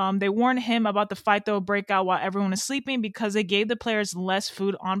 They warn him about the fight that will break out while everyone is sleeping because they gave the players less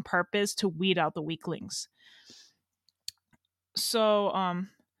food on purpose to weed out the weaklings. So,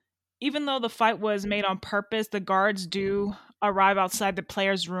 even though the fight was made on purpose, the guards do arrive outside the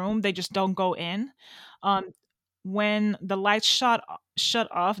player's room. They just don't go in. When the lights shut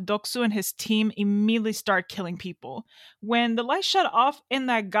off, Doksu and his team immediately start killing people. When the lights shut off and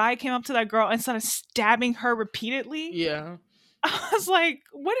that guy came up to that girl and started stabbing her repeatedly, yeah, I was like,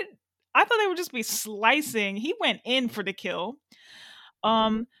 I thought they would just be slicing. He went in for the kill.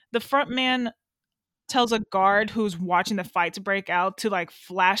 The front man tells a guard who's watching the fight to break out to like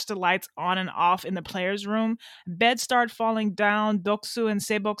flash the lights on and off in the players' room. Beds start falling down. Doksu and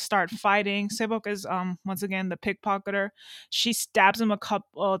Sebok start fighting. Sebok is once again the pickpocketer. She stabs him a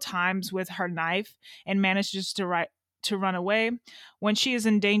couple of times with her knife and manages to run away. When she is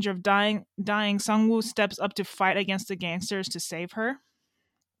in danger of dying, Sangwoo steps up to fight against the gangsters to save her.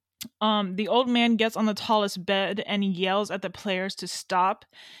 The old man gets on the tallest bed and he yells at the players to stop.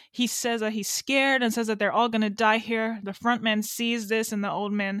 He says that he's scared and says that they're all gonna die here. The front man sees this, and the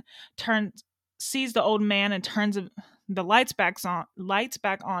old man sees the old man and turns the lights back on,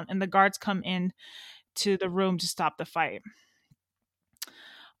 and the guards come in to the room to stop the fight.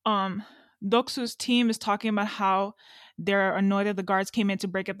 Doksu's team is talking about how they're annoyed that the guards came in to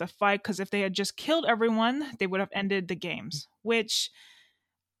break up the fight, because if they had just killed everyone, they would have ended the games, which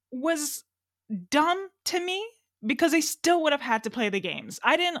was dumb to me because they still would have had to play the games.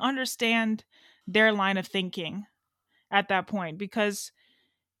 I didn't understand their line of thinking at that point, because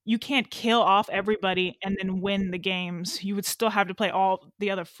you can't kill off everybody and then win the games. You would still have to play all the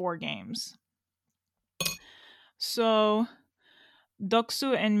other 4 games. So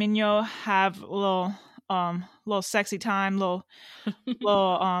Doksu and Minyo have a little sexy time, little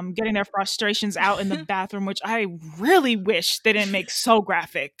getting their frustrations out in the bathroom, which I really wish they didn't make so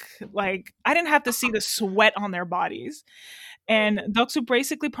graphic. Like, I didn't have to see the sweat on their bodies. And Doksu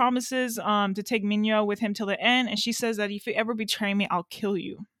basically promises to take Minyo with him till the end, and she says that if you ever betray me, I'll kill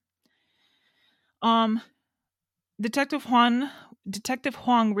you. Detective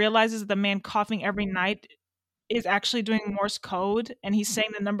Huang realizes that the man coughing every night is actually doing Morse code, and he's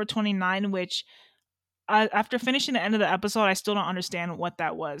saying the number 29, which after finishing the end of the episode, I still don't understand what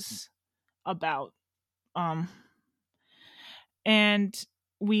that was about. And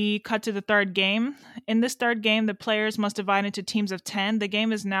we cut to the third game. In this third game, the players must divide into teams of 10. The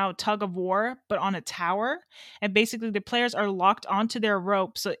game is now tug of war, but on a tower. And basically, the players are locked onto their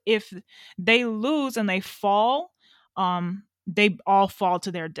rope. So if they lose and they fall, they all fall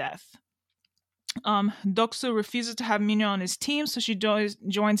to their death. Doksu refuses to have Minyo on his team, so she joins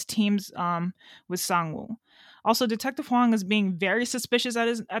teams with Sangwoo. Also, Detective Huang is being very suspicious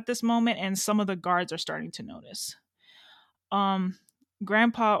at this moment, and some of the guards are starting to notice.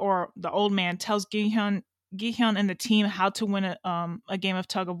 Grandpa, or the old man, tells Gi-hyun and the team how to win a game of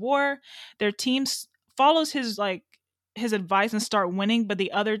tug of war. Their team follows his advice and start winning, but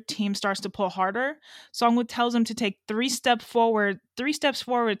the other team starts to pull harder. Sangwoo tells him to take 3 steps forward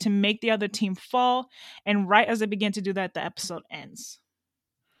to make the other team fall, and right as they begin to do that, the episode ends.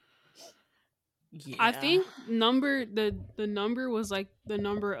 Yeah. I think the number was like the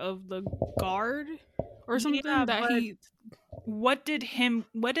number of the guard or something What did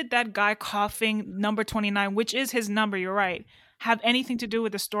that guy coughing number 29, which is his number, you're right, have anything to do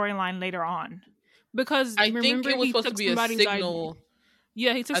with the storyline later on? Because I think it was supposed to be a signal.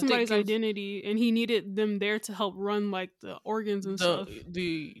 Yeah, he took somebody's identity, and he needed them there to help run like the organs and stuff.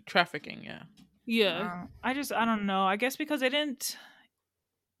 The trafficking, yeah. Yeah. I don't know. I guess because they didn't,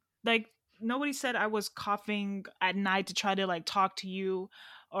 like, nobody said I was coughing at night to try to like talk to you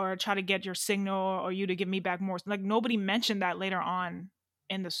or try to get your signal or you to give me back more. Like, nobody mentioned that later on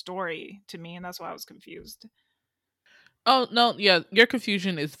in the story to me, and that's why I was confused. Oh, no, yeah, your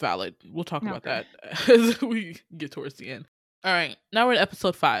confusion is valid. We'll talk about that as we get towards the end. All right, now we're in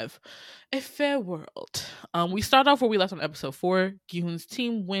episode 5, A Fair World. We start off where we left on episode 4. Gi-hoon's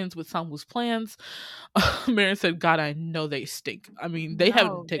team wins with Sangwoo's plans. Marin said, God, I know they stink. I mean, they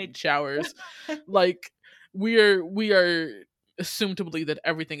haven't taken showers. Like, we are assumed to believe that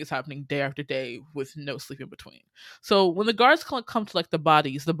everything is happening day after day with no sleep in between. So when the guards come to like the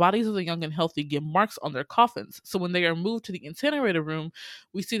bodies of the young and healthy get marks on their coffins. So when they are moved to the incinerator room,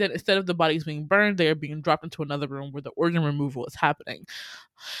 we see that instead of the bodies being burned, they are being dropped into another room where the organ removal is happening.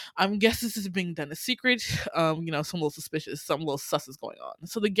 I'm guessing this is being done in secret. Some little suspicious, some little sus is going on.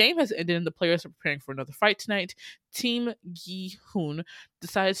 So the game has ended and the players are preparing for another fight tonight. Team Gi-hoon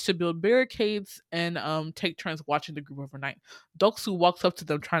decides to build barricades and take turns watching the group overnight. Doksu walks up to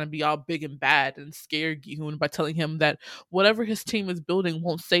them trying to be all big and bad and scare Gi-hoon by telling him that whatever his team is building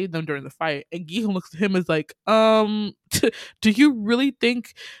won't save them during the fight. And Gi-hoon looks at him as like, do you really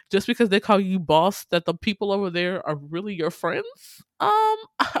think just because they call you boss that the people over there are really your friends? I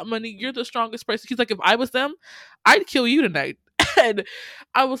mean, you're the strongest person. He's like, if I was them, I'd kill you tonight. And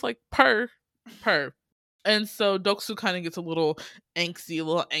I was like, per. And so Doksu kind of gets a little angsty, a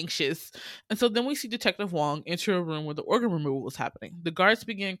little anxious. And so then we see Detective Wong enter a room where the organ removal was happening. The guards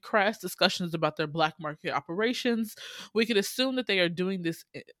begin crass discussions about their black market operations. We could assume that they are doing this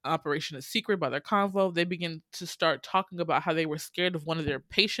operation in secret by their convo. They begin to start talking about how they were scared of one of their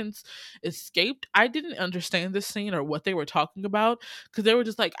patients escaped. I didn't understand this scene or what they were talking about, because they were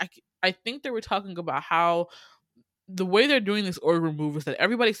just like, I think they were talking about how the way they're doing this organ removal is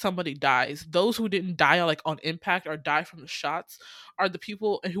that somebody dies. Those who didn't die like on impact or die from the shots are the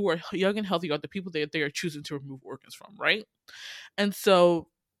people who are young and healthy, are the people that they are choosing to remove organs from, right? And so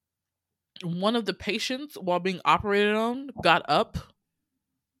one of the patients, while being operated on, got up,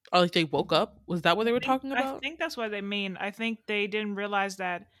 or like they woke up. Was that what they were talking about? I think that's what they mean. I think they didn't realize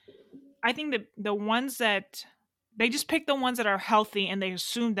that. I think that the ones that they just pick the ones that are healthy, and they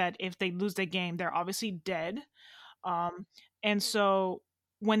assume that if they lose the game, they're obviously dead. And so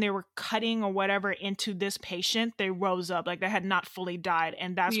when they were cutting or whatever into this patient, they rose up like they had not fully died,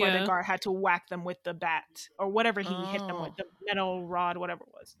 and that's why the guard had to whack them with the bat or whatever he hit them with, the metal rod, whatever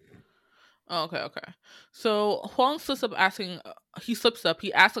it was. Okay. So Huang slips up.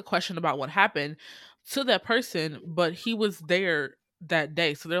 He asks a question about what happened to that person, but he was there that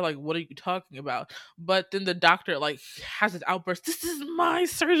day. So they're like, what are you talking about? But then the doctor like has his outburst, this is my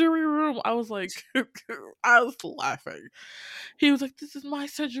surgery room. I was like, I was laughing. He was like, this is my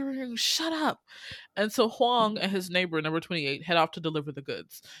surgery room, shut up. And so Huang and his neighbor, number 28, head off to deliver the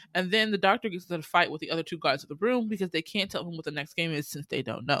goods. And then the doctor gets into a fight with the other two guards of the room because they can't tell him what the next game is since they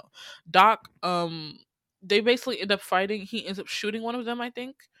don't know. Doc, they basically end up fighting. He ends up shooting one of them, I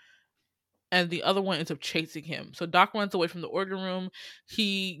think, and the other one ends up chasing him. So Doc runs away from the organ room.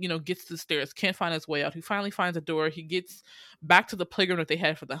 He, gets to the stairs, can't find his way out. He finally finds a door. He gets back to the playground that they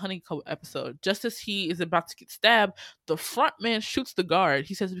had for the Honeycomb episode. Just as he is about to get stabbed, the front man shoots the guard.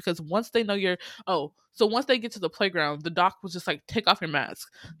 He says because once they know once they get to the playground, the doc was just like, take off your mask.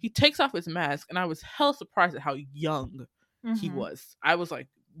 He takes off his mask, and I was hella surprised at how young he was. I was like,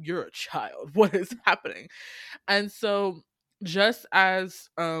 you're a child. What is happening? And so just as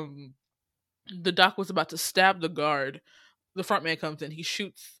the doc was about to stab the guard, the front man comes in. He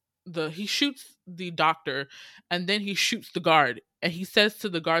shoots the doctor, and then he shoots the guard, and he says to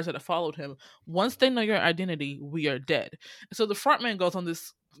the guards that have followed him, once they know your identity, we are dead. And so the front man goes on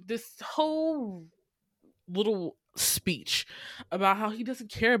this whole little speech about how he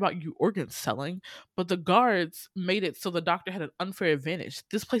doesn't care about you organ selling, but the guards made it so the doctor had an unfair advantage.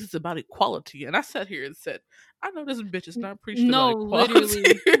 This place is about equality. And I sat here and said, I know this bitch is not preaching about equality.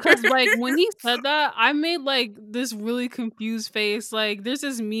 Literally, because like when he said that, I made like this really confused face. Like there's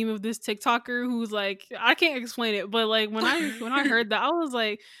this meme of this TikToker who's like, I can't explain it, but like when I heard that, I was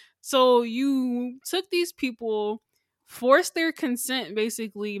like, so you took these people, forced their consent,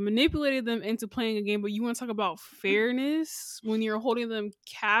 basically manipulated them into playing a game, but you want to talk about fairness when you're holding them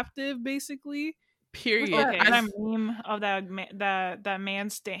captive, basically? Period. Okay, that meme of that man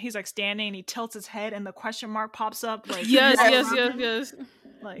he's like standing and he tilts his head and the question mark pops up. Like yes.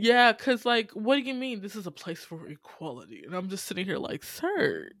 Like, yeah, because like, what do you mean this is a place for equality? And I'm just sitting here like,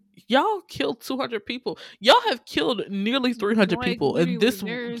 sir, y'all killed 200 people. Y'all have killed nearly 300 people in this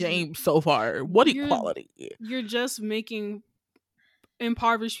game so far. What equality? You're just making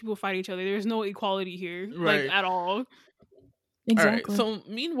impoverished people fight each other. There's no equality here, right, like at all. Exactly. All right,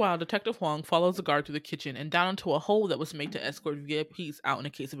 so meanwhile, Detective Huang follows the guard to the kitchen and down into a hole that was made to escort VIPs out in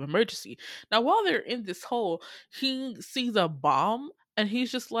a case of emergency. Now, while they're in this hole, he sees a bomb and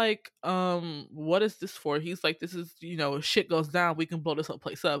he's just like, what is this for? He's like, this is, if shit goes down, we can blow this whole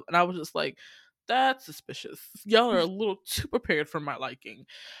place up. And I was just like, that's suspicious. Y'all are a little too prepared for my liking.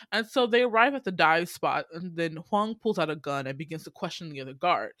 And so they arrive at the dive spot, and then Huang pulls out a gun and begins to question the other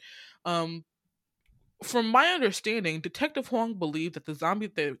guard. From my understanding, Detective Huang believed that the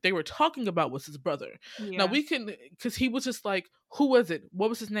zombie they were talking about was his brother. Yeah. Now we can, because he was just like, who was it? What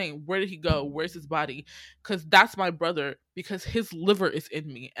was his name? Where did he go? Where's his body? Because that's my brother, because his liver is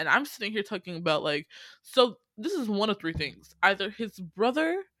in me. And I'm sitting here talking about like, so this is one of three things. Either his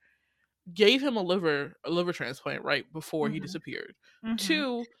brother gave him a liver transplant right before he disappeared.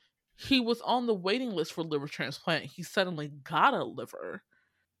 Two, he was on the waiting list for liver transplant. He suddenly got a liver.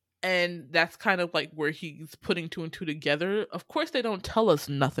 And that's kind of like where he's putting two and two together. Of course, they don't tell us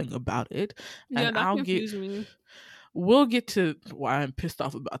nothing about it. Yeah, and that confused me. We'll get to why I'm pissed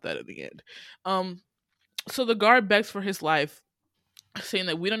off about that in the end. So the guard begs for his life, saying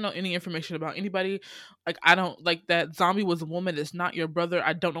that we don't know any information about anybody. Like, I don't, like, that zombie was a woman. It's not your brother.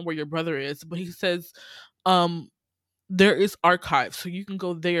 I don't know where your brother is. But he says, there is archives, so you can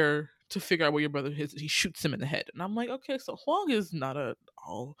go there to figure out where your brother is. He shoots him in the head. And I'm like, okay, so Huang is not at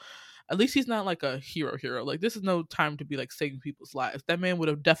all At least he's not like a hero. Like, this is no time to be like saving people's lives. That man would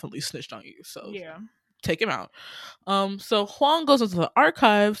have definitely snitched on you. So Yeah. take him out. So Huang goes into the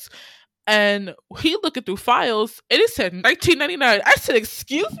archives and he looking through files and it said 1999. I said,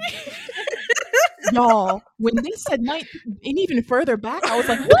 excuse me? Y'all, when they said night and even further back, I was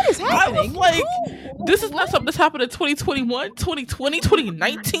like, what is happening? I was like, this is not something that's happened in 2021, 2020,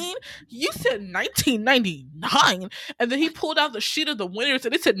 2019. You said 1999. And then he pulled out the sheet of the winners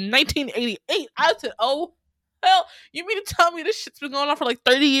and it said 1988. I said, oh, hell, you mean to tell me this shit's been going on for like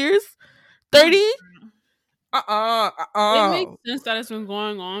 30 years? 30? It makes sense that it's been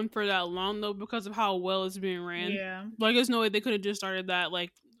going on for that long, though, because of how well it's being ran. Yeah. Like, there's no way they could have just started that,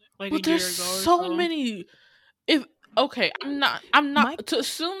 like but a year there's ago. So many. I'm not to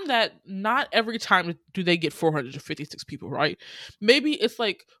assume that not every time do they get 456 people, right? Maybe it's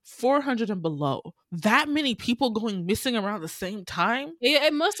like 400 and below. That many people going missing around the same time?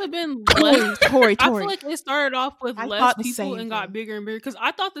 It must have been less. Tori. I feel like it started off with less people and got thing. bigger and bigger. Because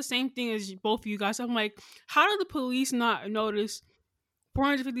I thought the same thing as both of you guys. I'm like, how did the police not notice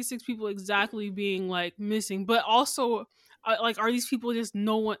 456 people exactly being like missing? But also, like, are these people just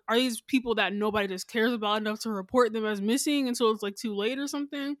are these people that nobody just cares about enough to report them as missing until it's like too late or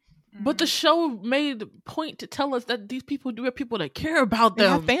something? But the show made point to tell us that these people do have people that care about them. They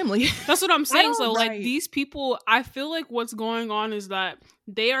have family. That's what I'm saying. So, right. like, these people, I feel like what's going on is that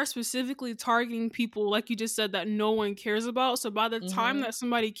they are specifically targeting people, like you just said, that no one cares about. So by the time that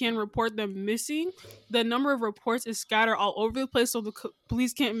somebody can report them missing, the number of reports is scattered all over the place, so the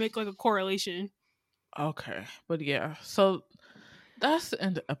police can't make like a correlation. Okay, but yeah, so that's the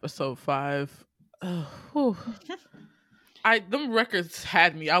end of episode 5. Them records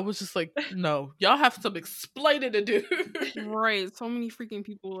had me. I was just like, no, y'all have some explaining to do. Right, so many freaking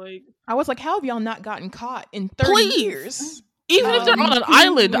people. Like, I was like, how have y'all not gotten caught in 30 years? Even if they're on an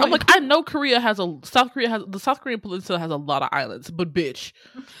island, I'm like, I know South Korean peninsula has a lot of islands, but bitch,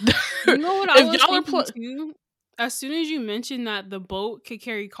 you know what I was thinking too? As soon as you mentioned that the boat could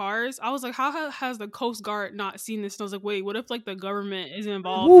carry cars, I was like, how has the Coast Guard not seen this? And I was like, wait, what if like the government is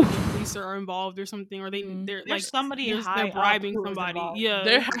involved, the police are involved or something, or they're like somebody they're bribing somebody? Yeah,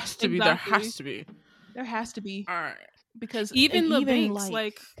 there has to be. There has to be. There has to be. All right, because even the banks,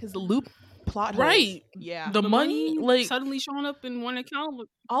 like, because the loop plot, right? Holes, yeah, the money like suddenly showing up in one account,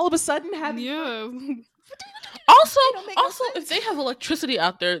 all of a sudden having Also, if they have electricity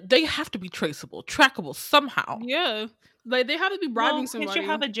out there, they have to be traceable, trackable somehow. Yeah, like they have to be bribing somebody. Can't you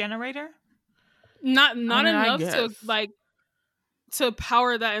have a generator? Not enough to like to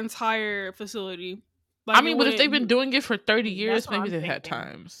power that entire facility. Like, I mean, but if they've been doing it for 30 years, maybe they've had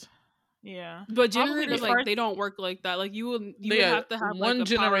times. Yeah, but generators like they don't work like that. Like you would have to have one like,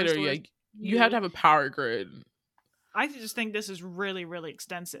 generator. Yeah, you have to have a power grid. I just think this is really, really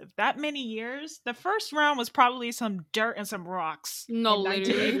extensive. That many years? The first round was probably some dirt and some rocks. No,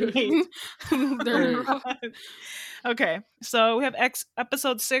 literally. Okay, so we have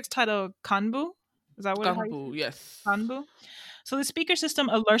episode 6 titled Kanbu. Is that what Kanbu, yes. Kanbu. So the speaker system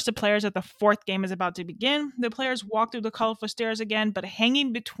alerts the players that the 4th game is about to begin. The players walk through the colorful stairs again, but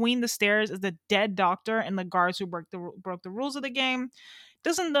hanging between the stairs is the dead doctor and the guards who broke the rules of the game.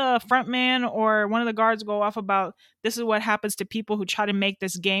 Doesn't the front man or one of the guards go off about this is what happens to people who try to make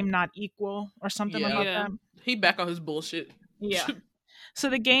this game not equal or something about that? He back on his bullshit. Yeah. So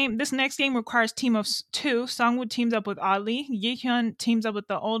this next game requires team of 2. Sangwoo teams up with Ali. Yihyun teams up with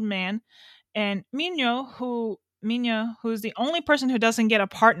the old man. And Minyo, who's the only person who doesn't get a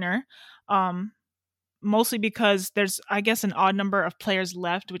partner, mostly because there's, I guess, an odd number of players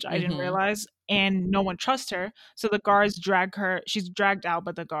left, which I didn't realize, and no one trusts her. So the guards drag her. She's dragged out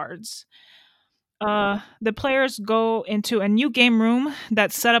by the guards. The players go into a new game room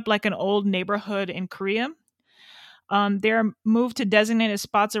that's set up like an old neighborhood in Korea. They're moved to designated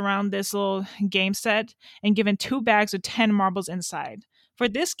spots around this little game set and given 2 bags with 10 marbles inside. For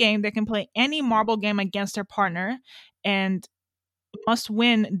this game, they can play any marble game against their partner and must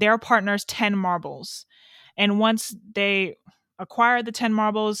win their partner's 10 marbles. And once they acquire the 10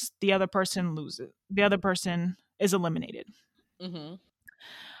 marbles, the other person loses. The other person is eliminated.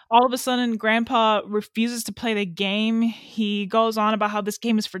 All of a sudden, Grandpa refuses to play the game. He goes on about how this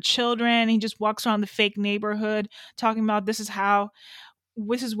game is for children. He just walks around the fake neighborhood talking about this is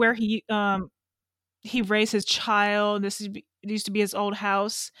where he raised his child. It used to be his old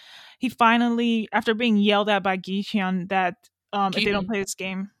house. He finally, after being yelled at by Gi-hyun that if they don't play this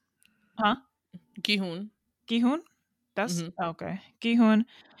game, Gi-hoon. That's okay. Gi-hoon.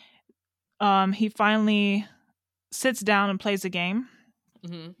 He finally sits down and plays the game.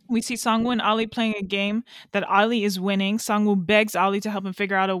 We see Sangwoo and Ali playing a game that Ali is winning. Sangwoo begs Ali to help him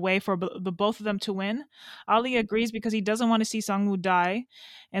figure out a way for the both of them to win. Ali agrees because he doesn't want to see Sangwoo die.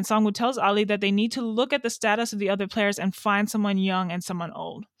 And Sangwoo tells Ali that they need to look at the status of the other players and find someone young and someone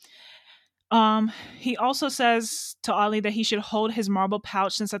old. He also says to Ali that he should hold his marble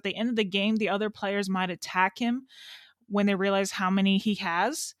pouch since at the end of the game, the other players might attack him when they realize how many he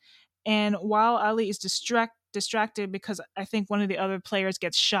has. And while Ali is distracted because I think one of the other players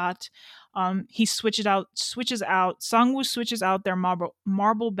gets shot, he switches out. Sangwoo switches out their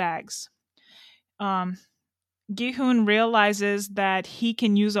marble bags. Gi-hoon realizes that he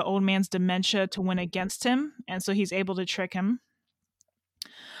can use an old man's dementia to win against him, and so he's able to trick him.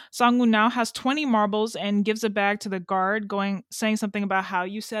 Sangwoo now has 20 marbles and gives a bag to the guard, saying something about how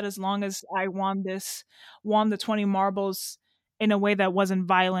you said as long as I won the 20 marbles in a way that wasn't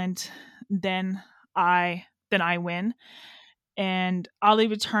violent, then I win. And Ali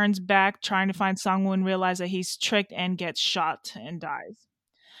returns back trying to find Sangwoo and realizes that he's tricked and gets shot and dies.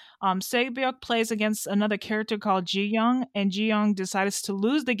 Sae-byeok plays against another character called Ji-young, and Ji-young decides to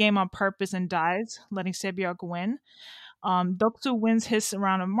lose the game on purpose and dies, letting Sae-byeok win. Doksu wins his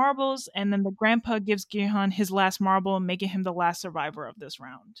round of marbles, and then the grandpa gives Gi-hoon his last marble, making him the last survivor of this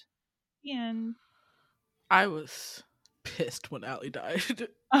round. The end. I was pissed when Ali died.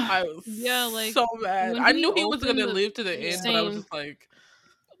 I was so mad. when I he knew he was opened gonna the- live to the end, but I was just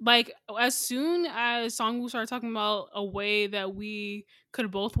like, as soon as Sangwoo started talking about a way that we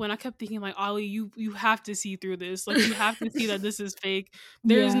could both win, I kept thinking, like, Ali, you have to see through this. Like, you have to see that this is fake.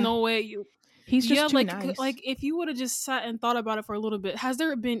 There's no way He's just too nice. Like, if you would have just sat and thought about it for a little bit, has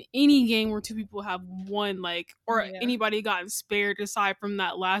there been any game where two people have won, like, or anybody gotten spared aside from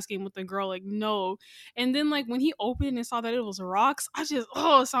that last game with the girl? Like, no. And then, like, when he opened and saw that it was rocks,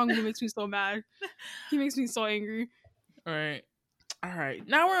 Sangwoo makes me so mad. He makes me so angry. All right.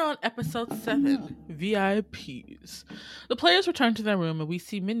 Now we're on episode 7, VIPs. The players return to their room and we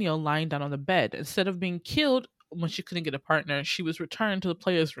see Minyo lying down on the bed. Instead of being killed when she couldn't get a partner, she was returned to the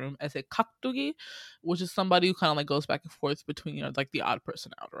players' room as a kakdogi, which is somebody who kind of like goes back and forth between, like the odd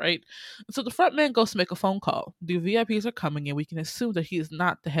person out, right? And so the front man goes to make a phone call. The VIPs are coming and we can assume that he is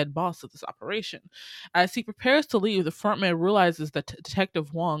not the head boss of this operation. As he prepares to leave, the front man realizes that Detective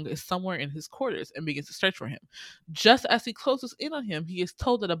Hwang is somewhere in his quarters and begins to search for him. Just as he closes in on him, he is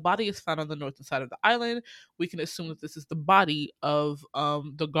told that a body is found on the northern side of the island. We can assume that this is the body of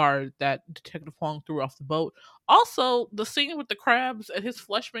the guard that Detective Hwang threw off the boat. Also, the scene with the crabs and his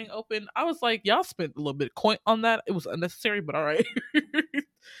flesh being open, I was like, y'all spent a little bit of coin on that. It was unnecessary, but all right.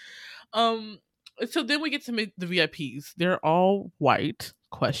 So then we get to meet the VIPs. They're all white, ?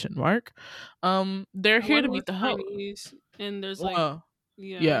 They're here to meet the host. And there's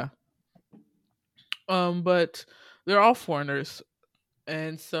but they're all foreigners.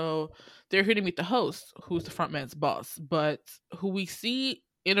 And so they're here to meet the host, who's the front man's boss, but who we see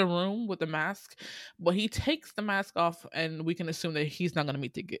in a room with a mask, but he takes the mask off and we can assume that he's not going to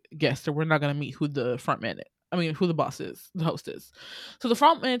meet the guest, or we're not going to meet who the front man is. Who the boss is, the host is. So the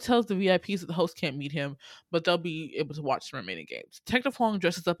front man tells the VIPs that the host can't meet him, but they'll be able to watch the remaining games. Detective Hwang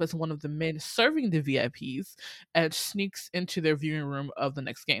dresses up as one of the men serving the VIPs and sneaks into their viewing room of the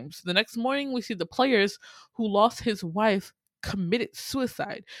next game. So the next morning, we see the players who lost his wife committed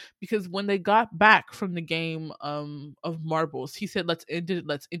suicide, because when they got back from the game of marbles, he said, let's end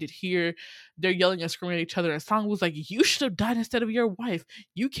it here. They're yelling and screaming at each other, and Sangwoo was like, you should have died instead of your wife.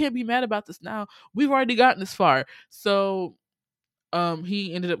 You can't be mad about this now. We've already gotten this far. So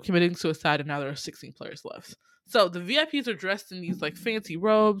he ended up committing suicide, and now there are 16 players left. So the VIPs are dressed in these like fancy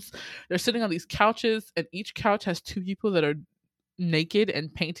robes. They're sitting on these couches, and each couch has 2 people that are naked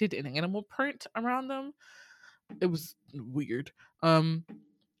and painted an animal print around them. It was weird.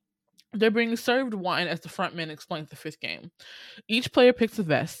 They're being served wine as the front man explains the 5th game. Each player picks a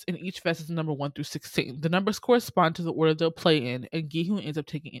vest, and each vest is number 1 through 16. The numbers correspond to the order they'll play in, and Gi-hoon ends up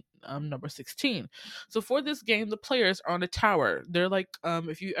taking number 16. So for this game, the players are on a tower. They're like,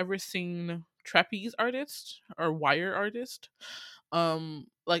 if you've ever seen trapeze artists or wire artists,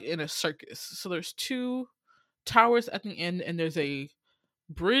 like in a circus. So there's 2 towers at the end, and there's a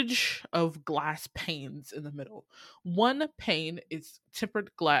bridge of glass panes in the middle. One pane is tempered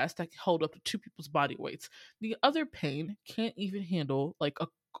glass that can hold up to 2 people's body weights. The other pane can't even handle like a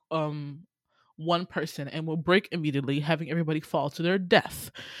one person and will break immediately, having everybody fall to their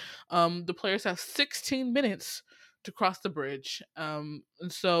death. The players have 16 minutes to cross the bridge. And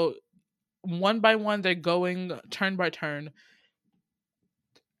so one by one they're going turn by turn.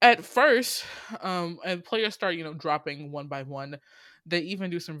 At first, and players start, dropping one by one. They even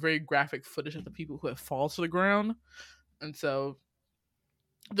do some very graphic footage of the people who have fallen to the ground. And so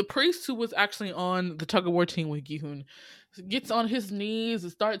the priest who was actually on the tug of war team with Gi-hun gets on his knees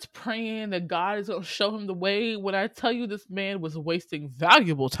and starts praying that God is going to show him the way. When I tell you this man was wasting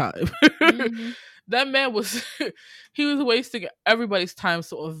valuable time, that man was, he was wasting everybody's time.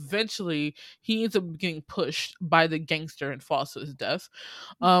 So eventually he ends up getting pushed by the gangster and falls to his death.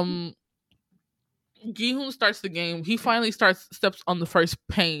 Gi-hun starts the game. He finally steps on the first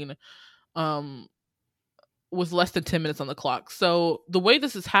pane. With less than 10 minutes on the clock. So the way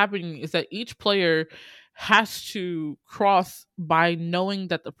this is happening is that each player has to cross by knowing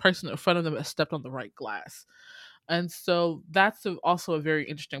that the person in front of them has stepped on the right glass. And so that's also a very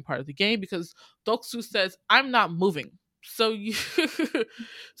interesting part of the game, because Doksu says, I'm not moving. So you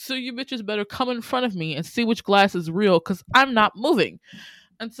bitches better come in front of me and see which glass is real, because I'm not moving.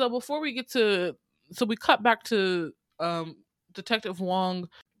 And so we cut back to Detective Wong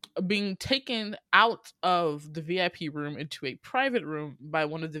being taken out of the VIP room into a private room by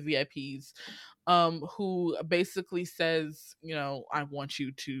one of the VIPs, who basically says, I want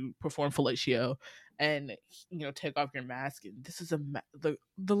you to perform fellatio and, take off your mask. And this is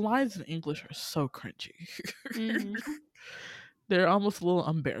the lines in English are so cringy. They're almost a little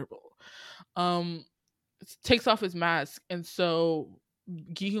unbearable. Takes off his mask, and so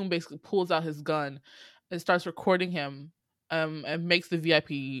Gi-hun basically pulls out his gun and starts recording him, and makes the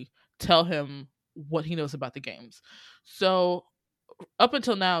VIP tell him what he knows about the games. So up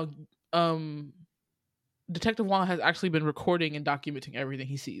until now, Detective Wong has actually been recording and documenting everything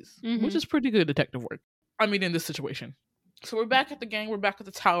he sees, which is pretty good detective work. I mean, in this situation. So we're back at the gang, we're back at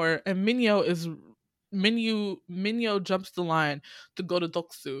the tower, and Minyo jumps the line to go to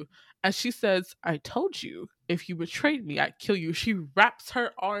Doksu, and she says, I told you, if you betrayed me, I'd kill you. She wraps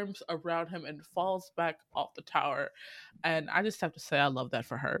her arms around him and falls back off the tower. And I just have to say, I love that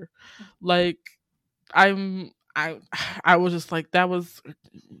for her. Like, I was just like, that was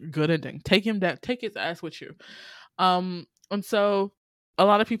good ending. Take his ass with you. And so a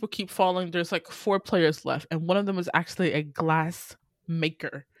lot of people keep falling. There's like 4 players left, and one of them is actually a glass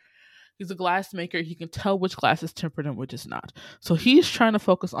maker. He's a glass maker. He can tell which glass is tempered and which is not. So he's trying to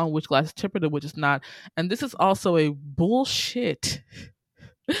focus on which glass is tempered and which is not. And this is also a bullshit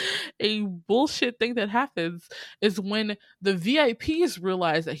thing that happens, is when the VIPs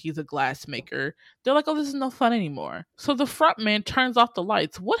realize that he's a glass maker, they're like, oh, this is no fun anymore. So the front man turns off the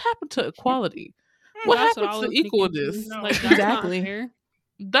lights. What happened to equality? What happened to equalness? No. Like, that's Exactly. not fair.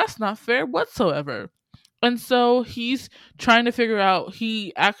 That's not fair whatsoever. And so he's trying to figure out,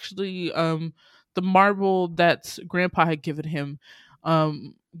 he actually, the marble that Grandpa had given him,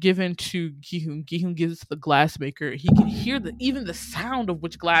 given to Gi-hun. Gi-hun gives it to the glass maker. He can hear even the sound of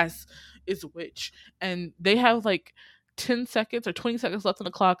which glass is which. And they have like 10 seconds or 20 seconds left on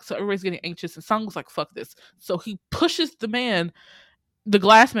the clock, so everybody's getting anxious, and Sangwoo's like, fuck this. So he pushes the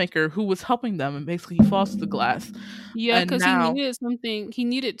glass maker who was helping them, and basically he falls to the glass. Yeah, because he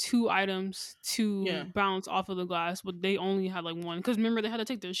needed 2 items to bounce off of the glass, but they only had like 1. Because remember, they had to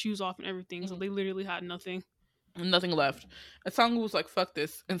take their shoes off and everything, so they literally had nothing. Nothing left. And Sangwoo was like, fuck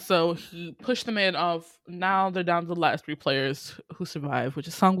this. And so he pushed the man off. Now they're down to the last 3 players who survive, which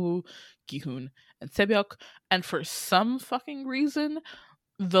is Sangwoo, Gi-hun, and Sebyuk. And for some fucking reason,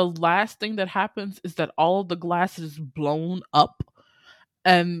 the last thing that happens is that all of the glass is blown up,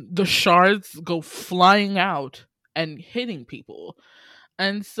 and the shards go flying out and hitting people.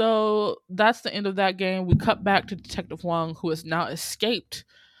 And so that's the end of that game. We cut back to Detective Wong, who has now escaped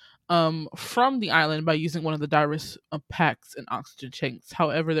from the island by using one of the Dyrus packs and oxygen tanks.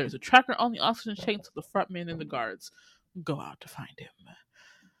 However, there's a tracker on the oxygen tank, so the front man and the guards go out to find him.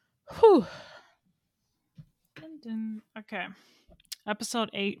 Whew. Okay.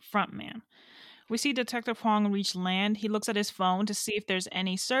 Episode 8, Frontman. We see Detective Huang reach land. He looks at his phone to see if there's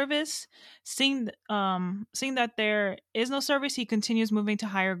any service. Seeing that there is no service, he continues moving to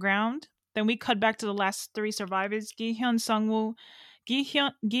higher ground. Then we cut back to the last 3 survivors, Gi-hun, Sangwoo.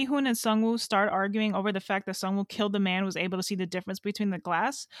 Gi-hun and Sangwoo start arguing over the fact that Sangwoo killed the man who was able to see the difference between the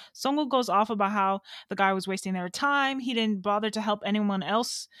glass. Sangwoo goes off about how the guy was wasting their time. He didn't bother to help anyone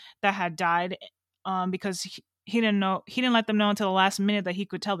else that had died, because he didn't let them know until the last minute that he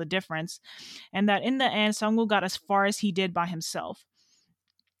could tell the difference, and that in the end Sangwoo got as far as he did by himself.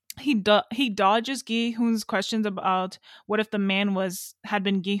 He dodges Gi-hun's questions about what if the man had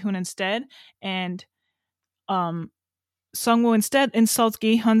been Gi-hun instead, and Sangwoo instead insults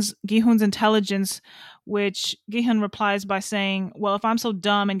Gi-hun's intelligence, which Gi-hun replies by saying, well, if I'm so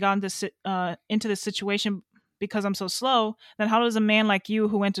dumb and got into this situation because I'm so slow, then how does a man like you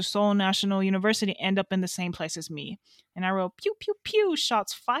who went to Seoul National University end up in the same place as me? And I wrote, pew, pew, pew,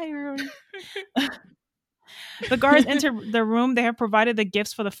 shots fired. The guards enter the room. They have provided the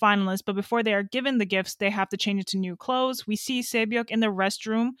gifts for the finalists, but before they are given the gifts, they have to change into new clothes. We see Sae-byeok in the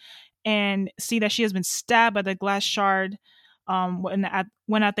restroom and see that she has been stabbed by the glass shard. When at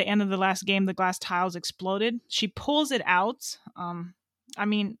the end of the last game, the glass tiles exploded. She pulls it out. I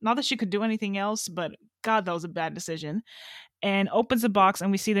mean, not that she could do anything else, but God, that was a bad decision. And opens the box,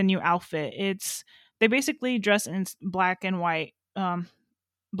 and we see the new outfit. They basically dress in black and white,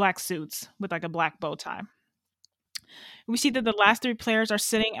 black suits with like a black bow tie. We see that the last three players are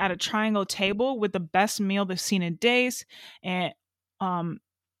sitting at a triangle table with the best meal they've seen in days, and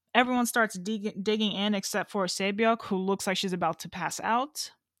everyone starts digging in except for Sae-byeok, who looks like she's about to pass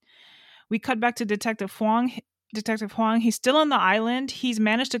out. We cut back to Detective Hwang. Detective Hwang, he's still on the island. He's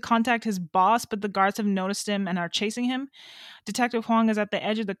managed to contact his boss, but the guards have noticed him and are chasing him. Detective Hwang is at the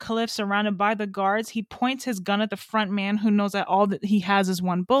edge of the cliff, surrounded by the guards. He points his gun at the front man, who knows that all that he has is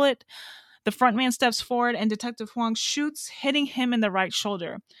one bullet. The front man steps forward, and Detective Hwang shoots, hitting him in the right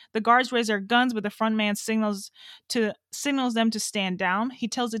shoulder. The guards raise their guns, but the front man signals them to stand down. He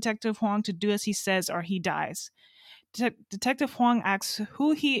tells Detective Hwang to do as he says, or he dies. Detective Hwang asks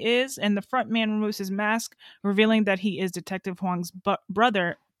who he is, and the front man removes his mask, revealing that he is Detective Hwang's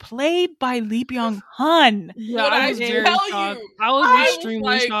brother, played by Lee Byung-hun. Yeah, I was very shocked. I was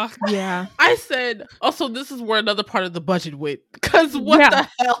extremely shocked. Yeah. I said, also, this is where another part of the budget went. Because what the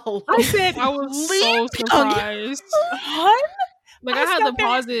hell? I said, I was so surprised. Like, I had to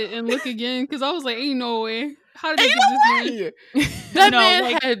pause it and look again, because I was like, ain't no way. How did they get this man? That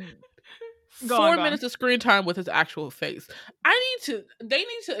man had 4 minutes of screen time with his actual face. They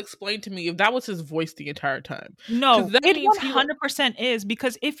need to explain to me if that was his voice the entire time. No, it 100% is,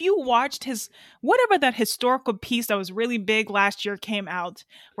 because if you watched his, whatever that historical piece that was really big last year came out,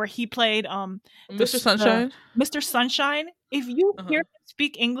 where he played Mr. Sunshine? Mr. Sunshine, if you hear him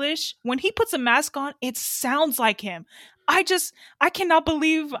speak English, when he puts a mask on, it sounds like him. I cannot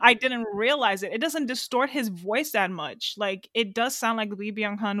believe I didn't realize it. It doesn't distort his voice that much. Like, it does sound like Lee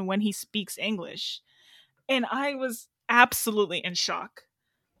Byung-hun when he speaks English. And I was absolutely in shock.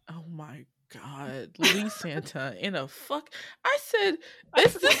 Oh my God. Lee Santa in a fuck. I said,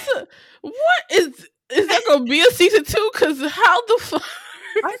 is this what is that gonna be a season 2? Because how the fuck?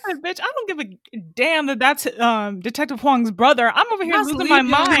 I said, bitch, I don't give a damn that that's Detective Hwang's brother. I'm over here losing my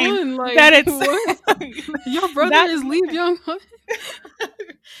mind that it's your brother is Lee Byung-hun.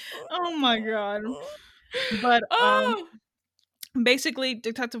 Oh my God. But basically,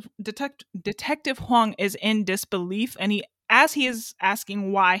 Detective Hwang is in disbelief, and as he is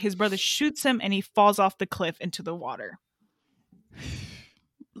asking why, his brother shoots him and he falls off the cliff into the water.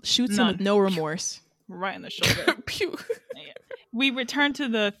 Shoots him with no remorse. Right in the shoulder. Pew. We return to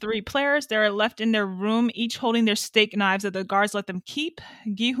the three players. They are left in their room, each holding their steak knives that the guards let them keep.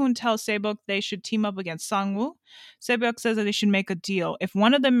 Gi-hoon tells Sae-byeok they should team up against Sang-woo. Sae-byeok says that they should make a deal. If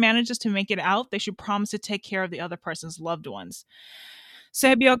one of them manages to make it out, they should promise to take care of the other person's loved ones.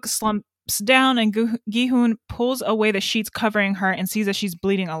 Sae-byeok slumps down, and Gi-hoon pulls away the sheets covering her and sees that she's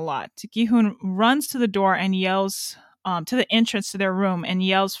bleeding a lot. Gi-hoon runs to the door and yells to the entrance to their room and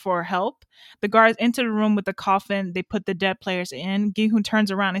yells for help. The guards enter the room with the coffin. They put the dead players in. Gi-hoon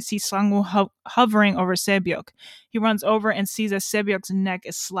turns around and sees Sang-woo hovering over Sae-byeok. He runs over and sees that Sae-byeok's neck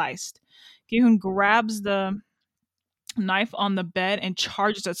is sliced. Gi-hoon grabs the knife on the bed and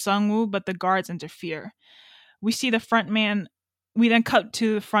charges at Sang-woo, but the guards interfere. We then cut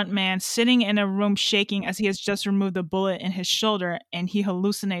to the front man sitting in a room shaking as he has just removed the bullet in his shoulder, and he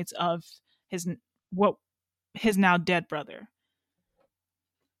hallucinates of his now dead brother.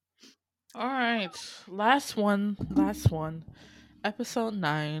 All right, last one. Episode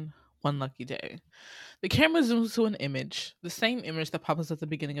 9, One Lucky Day. The camera zooms to an image, the same image that pops up at the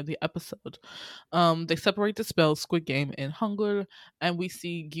beginning of the episode. They separate the spells Squid Game and Hangul, and we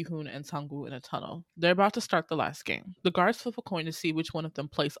see Gi-hoon and Sang-woo in a tunnel. They're about to start the last game. The guards flip a coin to see which one of them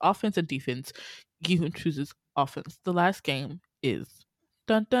plays offense and defense. Gi-hoon chooses offense. The last game is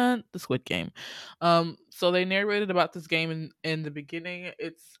dun dun, the Squid Game. So they narrated about this game in the beginning.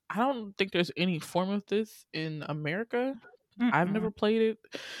 I don't think there's any form of this in America. I've never played it.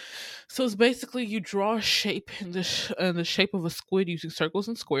 So it's basically you draw a shape in the shape of a squid using circles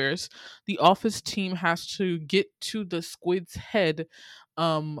and squares. The office team has to get to the squid's head.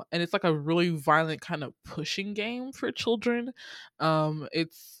 And it's like a really violent kind of pushing game for children.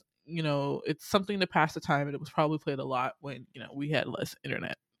 It's something to pass the time, and it was probably played a lot when we had less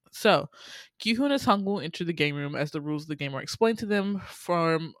internet. So Gi-hoon and Sang-woo enter the game room as the rules of the game are explained to them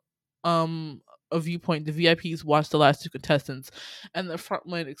from a viewpoint. The VIPs watch the last two contestants, and the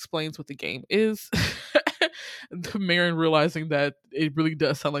frontman explains what the game is. The Marin realizing that it really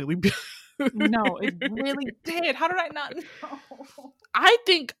does sound like No, it really did. How did I not know? I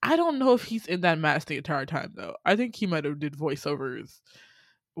don't know if he's in that mask the entire time though. I think he might have did voiceovers.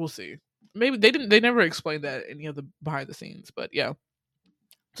 We'll see. Maybe they never explained that in any of the behind the scenes, but yeah.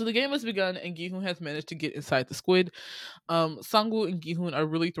 So the game has begun and Gi-hoon has managed to get inside the squid. Sangwoo and Gi-hoon are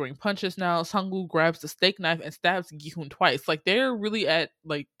really throwing punches now. Sangwoo grabs the steak knife and stabs Gi-hoon twice. Like they're really at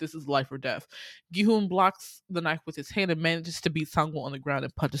like this is life or death. Gi-hoon blocks the knife with his hand and manages to beat Sangwoo on the ground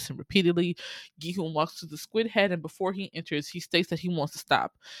and punches him repeatedly. Gi-hoon walks to the squid head and before he enters, he states that he wants to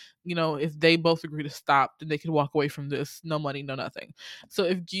stop. You know, if they both agree to stop, then they can walk away from this. No money, no nothing. So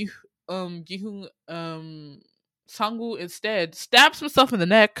if Gi-hoon Sangwoo instead stabs himself in the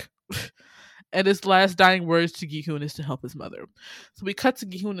neck. And his last dying words to Gi-hoon is to help his mother. So we cut to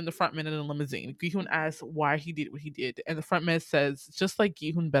Gi-hoon and the front man in a limousine. Gi-hoon asks why he did what he did. And the front man says, just like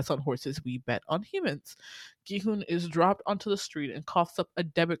Gi-hoon bets on horses, we bet on humans. Gi-hoon is dropped onto the street and coughs up a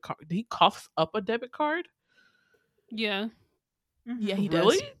debit card. He coughs up a debit card? Yeah. Yeah, he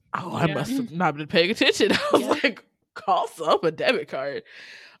really? does. Oh, I must have not been paying attention. I was like, coughs up a debit card.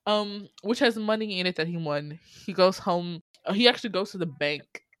 Which has money in it that he won. He goes home. He actually goes to the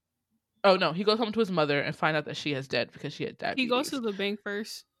bank. Oh no, he goes home to his mother and find out that she has dead because she had diabetes. He goes to the bank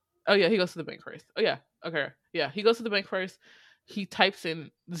first. Oh yeah, he goes to the bank first. Oh yeah, okay, yeah, he goes to the bank first. He types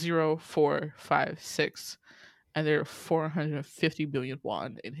in 0456, and there are 450 billion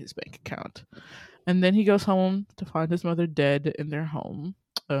won in his bank account. And then he goes home to find his mother dead in their home.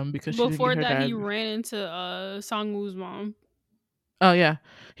 Because before that, dad. he ran into Sangwoo's mom. Oh yeah,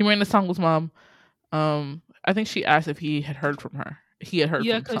 he ran into Sangwoo's mom. I think she asked if he had heard from her. He had heard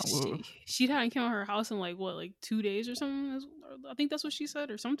from Sangwoo. She hadn't come to her house in like 2 days or something. I think that's what she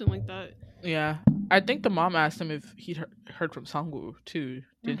said or something like that. Yeah, I think the mom asked him if he'd heard from Sangwoo too,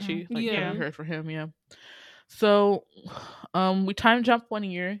 didn't she? Like, yeah, have you heard from him? Yeah. So, we time jump 1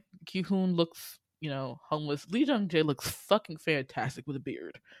 year. Gi-hoon looks, homeless. Lee Jung-jae looks fucking fantastic with a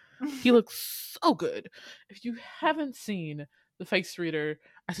beard. He looks so good. If you haven't seen The Face Reader,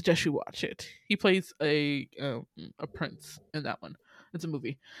 I suggest you watch it. He plays a prince in that one. It's a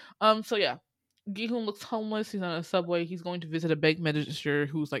movie. So yeah, Gi-hoon looks homeless. He's on a subway. He's going to visit a bank manager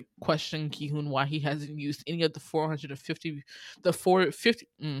who's like questioning Gi-hoon why he hasn't used any of the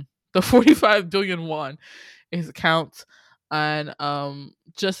 45 billion won in his account. And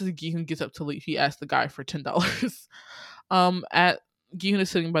just as Gi-hoon gets up to leave, he asks the guy for $10. Gi-hoon is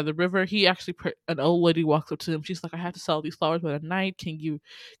sitting by the river. He actually an old lady walks up to him. She's like, I have to sell these flowers by the night. Can you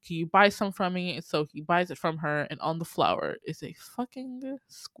buy some from me? And so he buys it from her, and on the flower is a fucking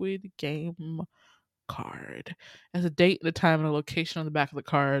Squid Game card. There's a date, and a time, and a location on the back of the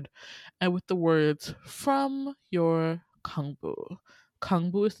card, and with the words from your Kangbu.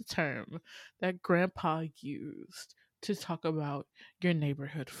 Kangbu is the term that Grandpa used to talk about your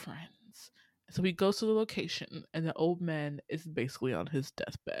neighborhood friends. So he goes to the location, and the old man is basically on his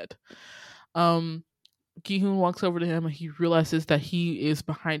deathbed. Gi-hoon walks over to him, and he realizes that he is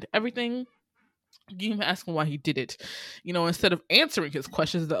behind everything. Gi-hoon asks him why he did it. Instead of answering his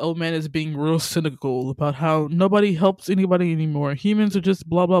questions, the old man is being real cynical about how nobody helps anybody anymore. Humans are just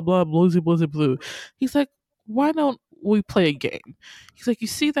blah, blah, blah, bluesy, bluesy, blue. He's like, why don't we play a game? He's like, you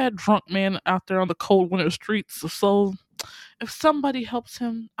see that drunk man out there on the cold winter streets of Seoul? If somebody helps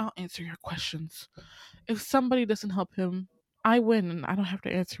him, I'll answer your questions. If somebody doesn't help him, I win and I don't have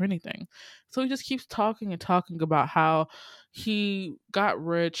to answer anything. So he just keeps talking and talking about how he got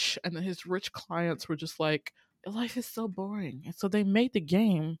rich and then his rich clients were just like, life is so boring. And so they made the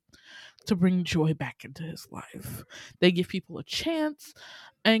game to bring joy back into his life. They give people a chance.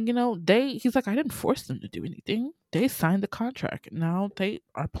 And, he's like, I didn't force them to do anything. They signed the contract. Now they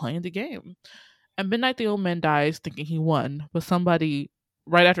are playing the game. At midnight, the old man dies thinking he won, but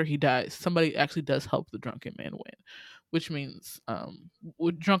right after he dies, somebody actually does help the drunken man win, which means,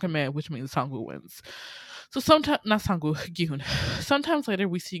 which means Sangwoo wins. So not Sangwoo, Gi-hoon. Sometimes later,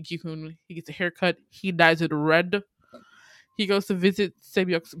 we see Gi-hoon, he gets a haircut, he dyes it red. He goes to visit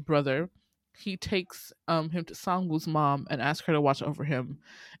Sebyuk's brother. He takes him to Sangwoo's mom and asks her to watch over him.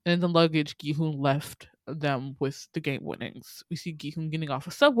 And in the luggage, Gi-hoon left them with the game winnings. We see Gi-hoon getting off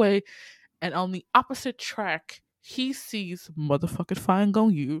a subway, and on the opposite track, he sees motherfucking Fine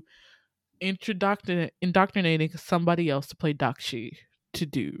Gong-yu indoctrinating somebody else to play Dakshi to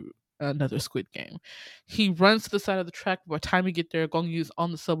do another Squid Game. He runs to the side of the track. By the time we get there, Gong-yu's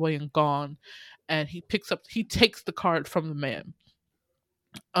on the subway and gone. And he takes the card from the man.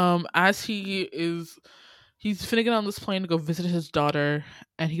 As he's finna get on this plane to go visit his daughter,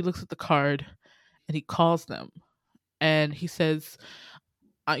 and he looks at the card and he calls them. And he says,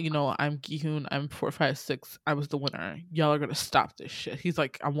 I'm Gi-hoon, I'm 456, I was the winner. Y'all are gonna stop this shit. He's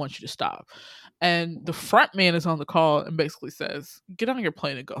like, I want you to stop. And the front man is on the call and basically says, get on your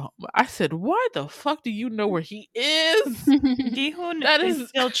plane and go home. I said, why the fuck do you know where he is? Gi-hoon That is is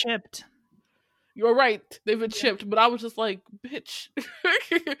still chipped. You're right. They've been chipped, but I was just like, bitch.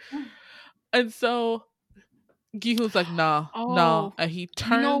 And so Gi-hoon's like, nah, and he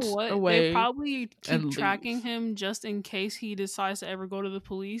turns away. They probably keep and tracking leaves. him just in case he decides to ever go to the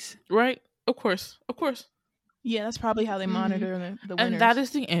police. Right? Of course. Yeah, that's probably how they monitor the winners. And that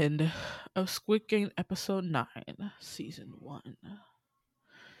is the end of Squid Game episode 9, season 1.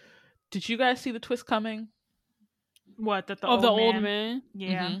 Did you guys see the twist coming? What? That the old man?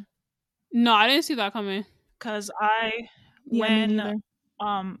 Yeah. Mm-hmm. No, I didn't see that coming. Because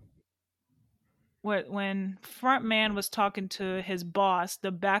when front man was talking to his boss,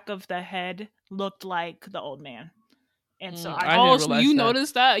 the back of the head looked like the old man, and so so you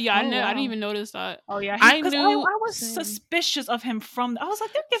noticed that? Yeah, Oh, I wow. didn't even notice that. Oh yeah, I knew. I was suspicious of him from. I was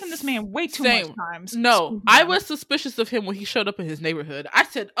like, they're giving this man way too much time. No, I was suspicious of him when he showed up in his neighborhood. I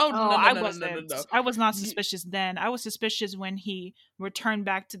said, "Oh no, no." I was not suspicious then. I was suspicious when he returned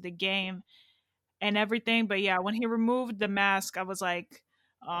back to the game and everything. But yeah, when he removed the mask, I was like,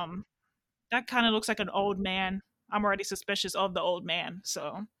 that kind of looks like an old man. I'm already suspicious of the old man,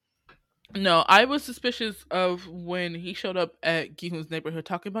 so. No, I was suspicious of when he showed up at Gi-hoon's neighborhood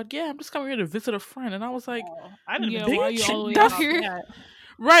talking about, I'm just coming here to visit a friend. And I was like, I didn't why are you all the way that's out here?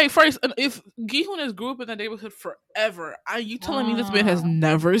 Right, first, if Gi-hoon has grew up in that neighborhood forever, are you telling me this man has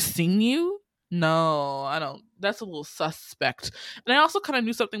never seen you? No, I don't. That's a little suspect. And I also kind of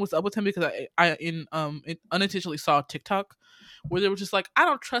knew something was up with him because I unintentionally saw a TikTok where they were just like, I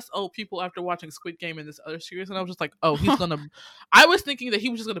don't trust old people after watching Squid Game in this other series. And I was just like, oh, he's gonna I was thinking that he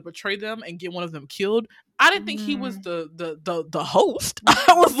was just gonna betray them and get one of them killed. I didn't think he was the host.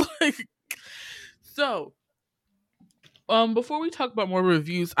 I was like, so before we talk about more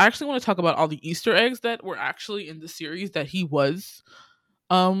reviews, I actually want to talk about all the Easter eggs that were actually in the series that he was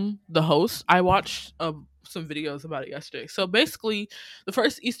the host. I watched some videos about it yesterday. So basically, the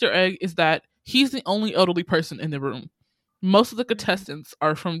first Easter egg is that he's the only elderly person in the room. Most of the contestants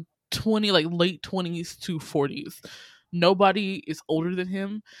are from late 20s to 40s. Nobody is older than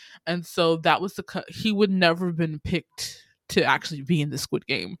him, and so that was he would never have been picked to actually be in the Squid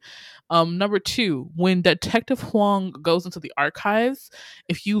Game. Number 2, when Detective Huang goes into the archives,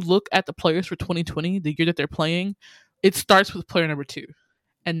 if you look at the players for 2020, the year that they're playing, it starts with player number 2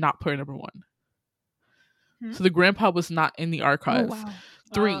 and not player number 1. So the grandpa was not in the archives. Oh, wow.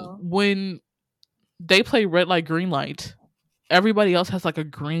 3, when they play red light, green light, everybody else has like a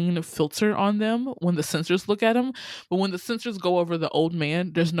green filter on them when the censors look at them. But when the censors go over the old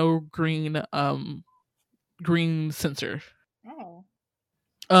man, there's no green censor.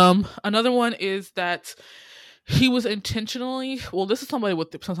 Another one is that he was intentionally, this is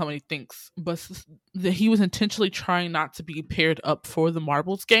somebody thinks, but that he was intentionally trying not to be paired up for the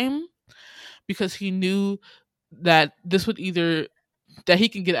marbles game because he knew that this would that he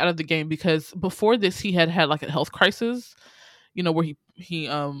can get out of the game, because before this he had like a health crisis, where he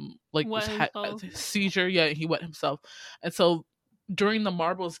had a seizure. Yeah, he wet himself. And so during the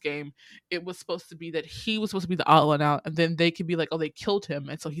marbles game, it was supposed to be that he was supposed to be the odd one out, and then they could be like, oh, they killed him,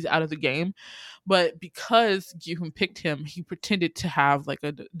 and so he's out of the game. But because Gi-hoon picked him, he pretended to have like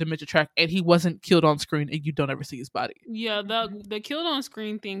a dementia track, and he wasn't killed on screen, and you don't ever see his body. Yeah, the killed on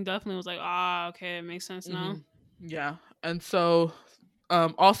screen thing definitely was like, okay, it makes sense now. Yeah. And so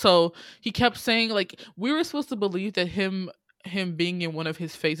also he kept saying, like, we were supposed to believe that him being in one of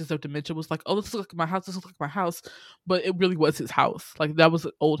his phases of dementia was like, oh, this looks like my house, but it really was his house. Like, that was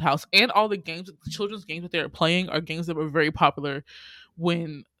an old house. And all the children's games that they were playing are games that were very popular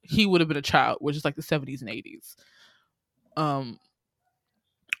when he would have been a child, which is like the 70s and 80s.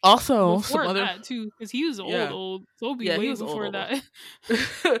 Also before some other that too, because he was old, so it'll be way before old. that.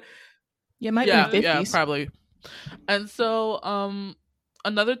 It might be 50s. Yeah, probably. And so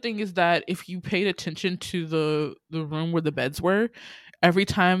another thing is that if you paid attention to the room where the beds were, every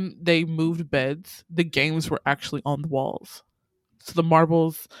time they moved beds, the games were actually on the walls. So the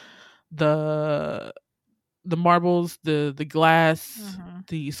marbles, the glass,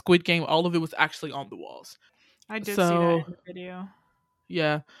 the Squid Game, all of it was actually on the walls. I did see that in the video.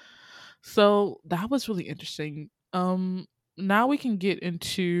 Yeah. So that was really interesting. Now we can get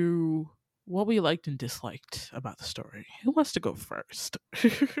into what we liked and disliked about the story. Who wants to go first?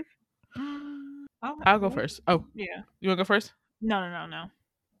 I'll go first. Oh, yeah. You want to go first? No.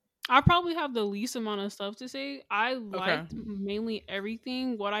 I probably have the least amount of stuff to say. I liked mainly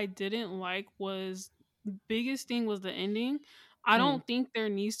everything. What I didn't like was, the biggest thing was the ending. I don't think there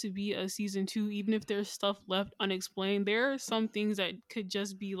needs to be a season 2, even if there's stuff left unexplained. There are some things that could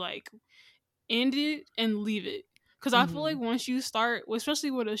just be like end it and leave it. Because I feel like once you start,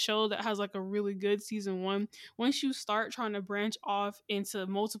 especially with a show that has like a really good season 1, once you start trying to branch off into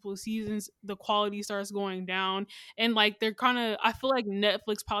multiple seasons, the quality starts going down. And like they're kind of, I feel like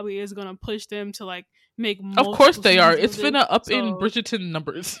Netflix probably is going to push them to like make multiple Of course they are. seasons It's of it. finna up in So, Bridgerton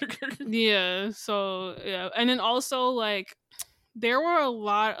numbers. yeah. So, yeah. And then also, like, there were a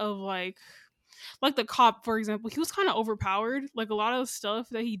lot of like the cop, for example, he was kind of overpowered. Like a lot of stuff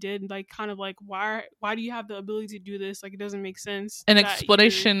that he did, like kind of like why do you have the ability to do this? Like it doesn't make sense. An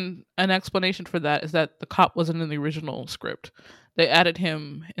explanation for that is that the cop wasn't in the original script. They added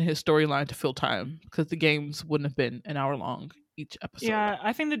him in his storyline to fill time because the games wouldn't have been an hour long each episode. Yeah,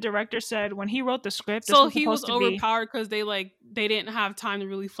 I think the director said when he wrote the script, so he was overpowered because they didn't have time to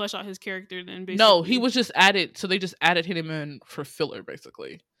really flesh out his character. Then basically, no, he was just added. So they just added him in for filler,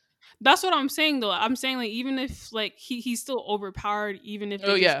 basically. That's what I'm saying, though. I'm saying like even if like he's still overpowered, even if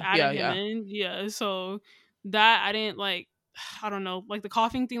they added him in. Yeah. So that I didn't like. I don't know, like the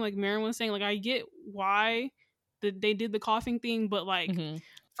coughing thing. Like Maren was saying, like I get why they did the coughing thing, but like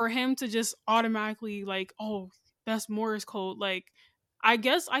for him to just automatically like, oh, that's Morse code. Like I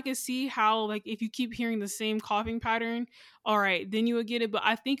guess I could see how like if you keep hearing the same coughing pattern, all right, then you would get it. But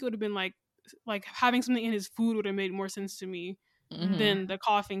I think it would have been like having something in his food would have made more sense to me than the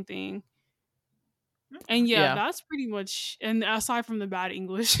coughing thing. And yeah, that's pretty much, and aside from the bad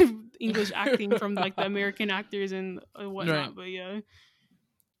English acting from like the American actors and whatnot, right. But yeah.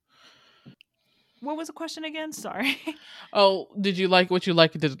 What was the question again? Sorry. Oh, did you like what you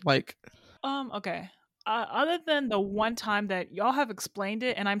like and didn't like? Okay. Other than the one time that y'all have explained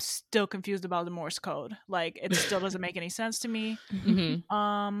it, and I'm still confused about the Morse code. Like it still doesn't make any sense to me.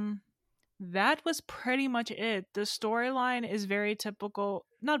 That was pretty much it. The storyline is very typical,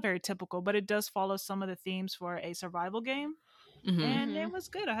 not very typical, but it does follow some of the themes for a survival game. And it was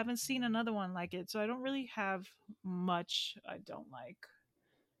good. I haven't seen another one like it, so I don't really have much I don't like.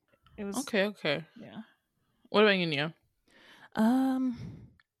 It was okay. Yeah. What about you, Nia?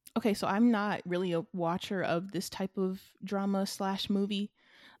 Okay, so I'm not really a watcher of this type of drama / movie.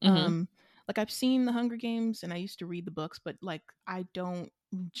 Like I've seen The Hunger Games and I used to read the books, but like I don't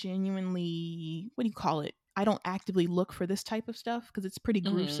genuinely, what do you call it? I don't actively look for this type of stuff because it's pretty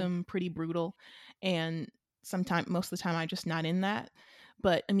gruesome, pretty brutal, and most of the time I'm just not in that.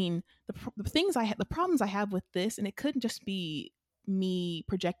 But I mean, the problems I have with this, and it couldn't just be me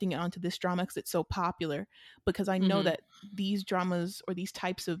projecting it onto this drama because it's so popular, because I know that these dramas or these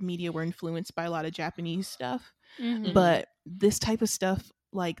types of media were influenced by a lot of Japanese stuff, but this type of stuff,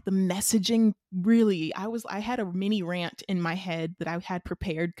 like the messaging, really, I had a mini rant in my head that I had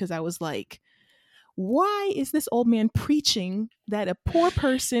prepared because I was like, why is this old man preaching that a poor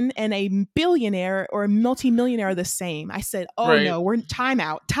person and a billionaire or a multimillionaire are the same? I said, no, we're time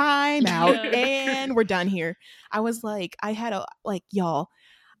out, and we're done here. I was like, y'all,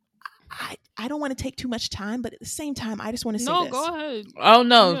 I don't want to take too much time, but at the same time, I just want to say this. No, go ahead. Oh,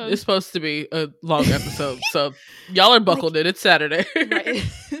 no. Yeah. It's supposed to be a long episode. So y'all are buckled in. It's Saturday. Right.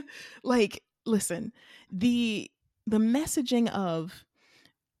 Like, listen, the messaging of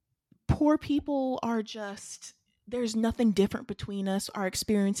poor people are just, there's nothing different between us. Our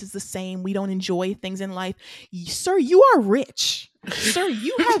experience is the same. We don't enjoy things in life. Sir, you are rich. Sir,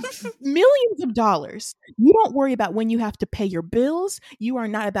 you have millions of dollars. You don't worry about when you have to pay your bills. You are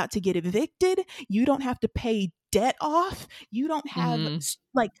not about to get evicted. You don't have to pay debt off. You don't have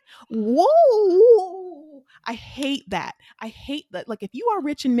like, whoa. I hate that. Like, if you are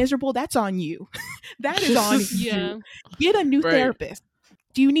rich and miserable, that's on you. That is on you. Get a new therapist.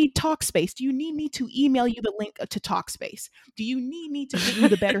 Do you need Talkspace? Do you need me to email you the link to Talkspace? Do you need me to give you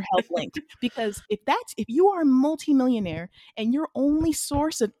the BetterHelp link? Because if you are a multimillionaire and your only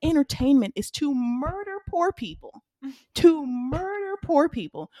source of entertainment is to murder poor people,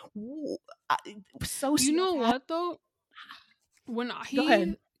 so you know what though? When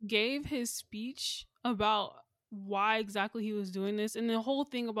he gave his speech about why exactly he was doing this and the whole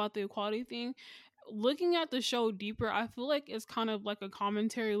thing about the equality thing, looking at the show deeper, I feel like it's kind of like a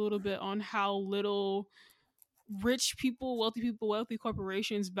commentary a little bit on how little rich people, wealthy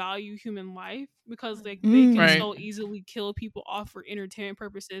corporations value human life, because like they can so easily kill people off for entertainment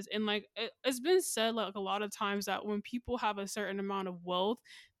purposes. And like it's been said like a lot of times that when people have a certain amount of wealth,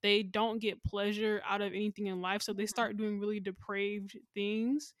 they don't get pleasure out of anything in life, so they start doing really depraved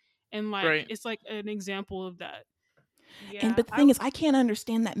things, and like it's like an example of that. Yeah, but the thing is, I can't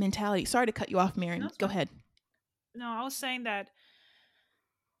understand that mentality. Sorry to cut you off, Maren. Go ahead. No, I was saying that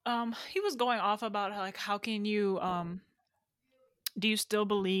he was going off about like how can you do you still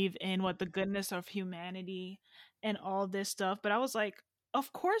believe in what the goodness of humanity and all this stuff? But I was like,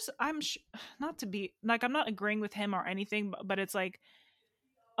 of course, not to be like, I'm not agreeing with him or anything, but it's like,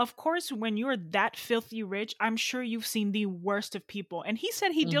 of course, when you're that filthy rich, I'm sure you've seen the worst of people. And he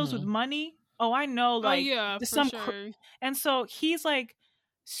said he deals with money. Oh, I know, Oh like yeah, there's for some, sure. and so he's like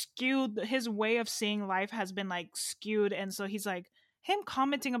skewed. His way of seeing life has been like skewed, and so he's like him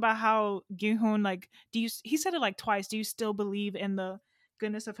commenting about how Gi-hun, like, he said it like twice. Do you still believe in the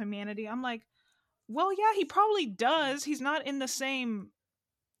goodness of humanity? I'm like, well, yeah, he probably does. He's not in the same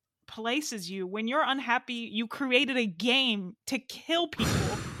place as you. When you're unhappy, you created a game to kill people.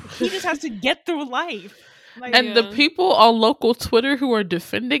 He just has to get through life. Like, And the people on local Twitter who are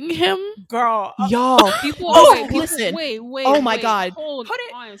defending him, girl, y'all. People, Listen. wait, Oh my God. hold Put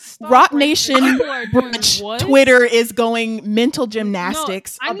it- on, stop Rock right Nation there. People are doing Brunch what? Twitter is going mental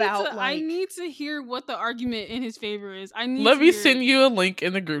gymnastics No, about I like. need to hear what the argument in his favor is. I need. let to me hear send it. you a link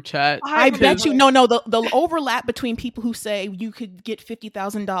in the group chat. I bet because- you no the overlap between people who say you could get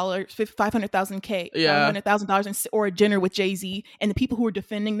 $50,000, $500,000 or a dinner with Jay-Z, and the people who are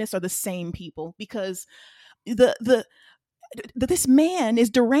defending this are the same people, because this man is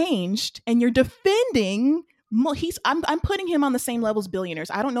deranged, and you're defending. I'm putting him on the same level as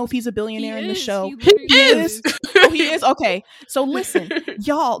billionaires. I don't know if he's a billionaire in the show. He literally is. Oh, he is? Okay. So listen,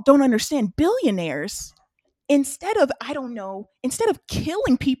 y'all don't understand. Billionaires, instead of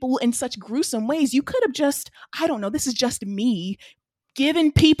killing people in such gruesome ways, you could have just, I don't know, this is just me,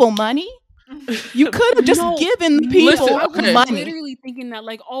 given people money. You could have just given people Listen, okay. money. Literally thinking that,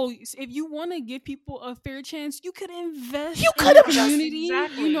 like, oh, if you want to give people a fair chance, you could invest. You in could the have just- community.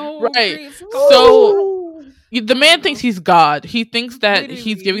 Exactly. You know, Right. create food. So the man thinks he's God. He thinks that he's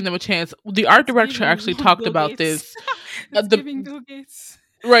Literally. giving them a chance. The art director Giving actually Bill talked about Gates. this. It's the- giving Bill Gates.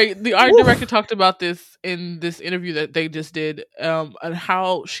 Right. The art Oof. director talked about this in this interview that they just did, and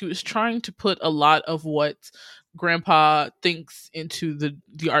how she was trying to put a lot of what Grandpa thinks into the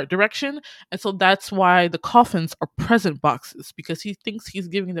art direction. And so that's why the coffins are present boxes, because he thinks he's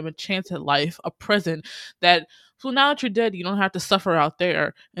giving them a chance at life, a present that, so now that you're dead, you don't have to suffer out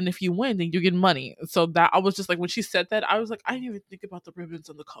there. And if you win, then you get money. So that, I was just like, when she said that, I was like, I didn't even think about the ribbons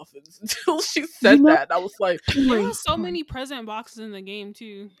on the coffins until she said that. I was like, There are so many present boxes in the game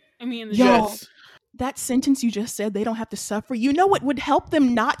too. I mean, in the Y'all, yes. that sentence you just said, they don't have to suffer. You know what would help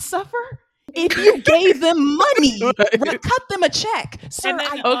them not suffer? If you gave them money, Right. cut them a check, sir.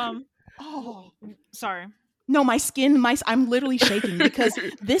 and then, sorry. No, I'm literally shaking, because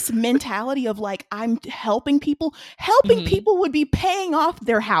this mentality of like, I'm helping people Mhm. people would be paying off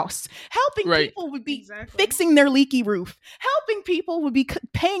their house, helping Right. people would be Exactly. fixing their leaky roof, helping people would be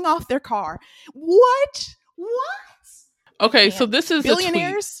paying off their car. What? Okay, can't. so this is a tweet.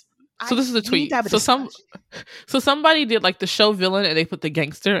 Billionaires? So this is a we need tweet. to have a So discussion. somebody did like the show villain, and they put the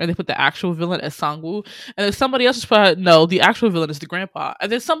gangster, and they put the actual villain as Sangwoo, and then somebody else responded, no, the actual villain is the grandpa.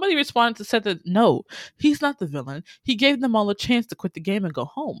 And then somebody responded to said that no, he's not the villain. He gave them all a chance to quit the game and go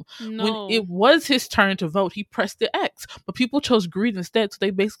home. No. When it was his turn to vote, he pressed the X, but people chose greed instead, so they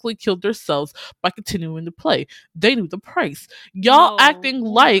basically killed themselves by continuing to play. They knew the price. Y'all No. acting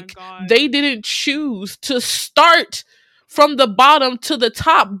Oh my like God. they didn't choose to start from the bottom to the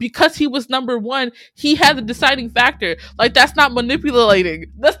top because he was number one. He had the deciding factor. Like, that's not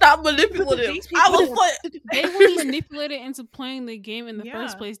manipulating. That's not manipulative. these I was people- like, They were manipulated into playing the game in the Yeah.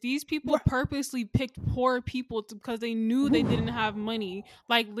 first place. These people purposely picked poor people because they knew they didn't have money.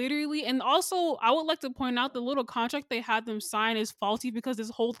 Like, literally. And also, I would like to point out the little contract they had them sign is faulty, because this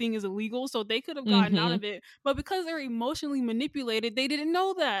whole thing is illegal. So they could have gotten out Mhm. of it. But because they're emotionally manipulated, they didn't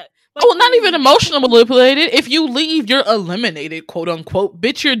know that. Like, oh, not even literally, emotional manipulated. If you leave, you're eliminated, quote unquote.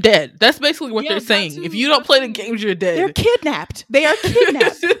 Bitch, you're dead. That's basically what Yeah, they're that saying. too, If you don't that play the too. games, you're They're dead. kidnapped. They are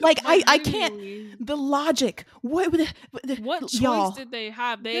kidnapped. Like, I can't. Literally. The logic. What What y'all? choice did they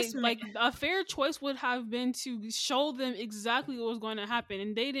have? They This man- like a fair choice would have been to show them exactly what was going to happen,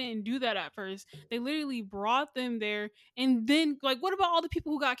 and they didn't do that at first. They literally brought them there, and then like, what about all the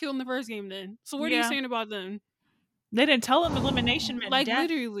people who got killed in the first game? Then, so what are you Yeah. saying about them? They didn't tell him elimination meant Like, death.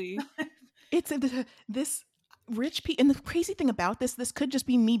 literally, It's this rich people, and the crazy thing about this could just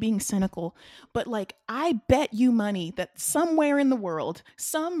be me being cynical, but like, I bet you money that somewhere in the world,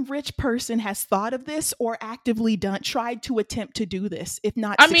 some rich person has thought of this or actively tried to attempt to do this, if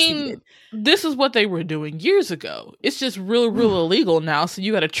not I succeeded. mean, this is what they were doing years ago. It's just real illegal now, so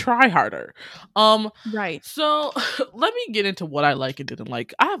you got to try harder. Right. So let me get into what I like and didn't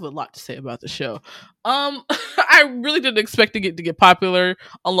like. I have a lot to say about the show. I really didn't expect it to get popular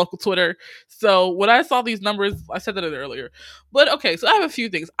on local Twitter. So when I saw these numbers, I said that earlier. But okay, so I have a few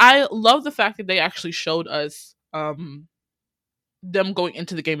things. I love the fact that they actually showed us them going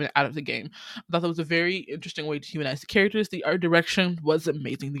into the game and out of the game. I thought that was a very interesting way to humanize the characters. The art direction was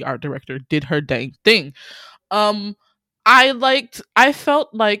amazing. The art director did her dang thing. I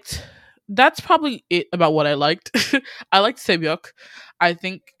felt like that's probably it about what I liked. I liked Sebyok. I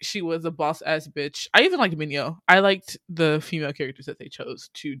think she was a boss ass bitch. I even liked Minyo. I liked the female characters that they chose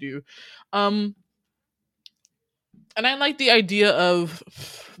to do. And I like the idea of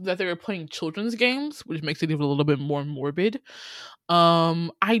that they were playing children's games, which makes it even a little bit more morbid.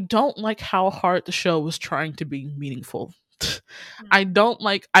 I don't like how hard the show was trying to be meaningful. I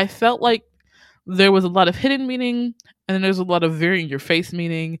felt like there was a lot of hidden meaning, and then there's a lot of very in your face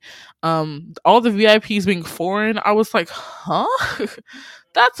meaning. All the VIPs being foreign, I was like, huh?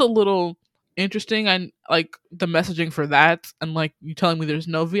 That's a little interesting. And like the messaging for that, and like you telling me there's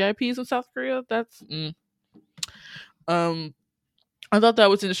no VIPs in South Korea, that's I thought that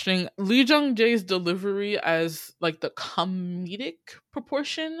was interesting. Lee Jung Jae's delivery as like the comedic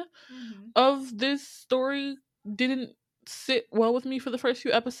proportion of this story didn't sit well with me for the first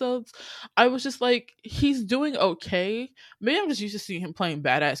few episodes. I was just like, he's doing okay. Maybe I'm just used to seeing him playing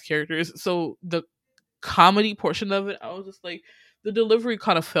badass characters. So the comedy portion of it, I was just like, the delivery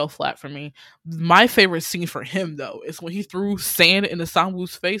kind of fell flat for me. My favorite scene for him, though, is when he threw sand in the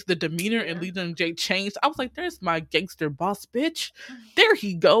Sangwoo's face. The demeanor in Lee Jung Jae changed. I was like, there's my gangster boss bitch. There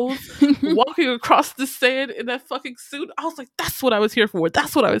he goes, walking across the sand in that fucking suit. I was like, that's what I was here for.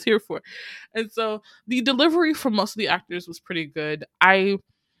 That's what I was here for. And so the delivery from most of the actors was pretty good. A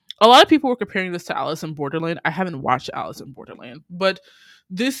lot of people were comparing this to Alice in Borderland. I haven't watched Alice in Borderland, but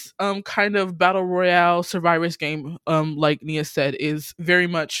this kind of battle royale survivors game, like Nia said, is very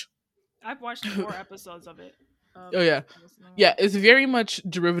much. I've watched 4 episodes of it. Oh yeah, it's very much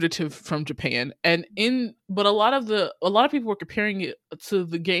derivative from Japan, but a lot of people were comparing it to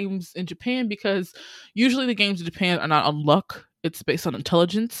the games in Japan because usually the games in Japan are not on luck; it's based on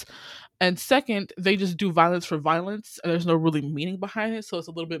intelligence. And second, they just do violence for violence, and there's no really meaning behind it, so it's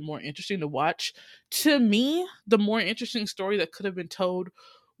a little bit more interesting to watch. To me, the more interesting story that could have been told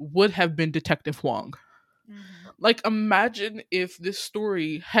would have been Detective Hwang. Like, imagine if this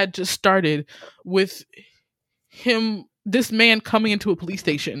story had just started with this man coming into a police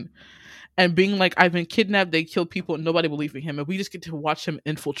station and being like, I've been kidnapped, they killed people, and nobody believing him, and we just get to watch him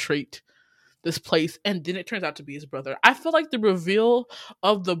infiltrate this place, and then it turns out to be his brother. I feel like the reveal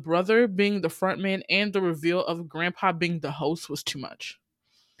of the brother being the front man and the reveal of grandpa being the host was too much.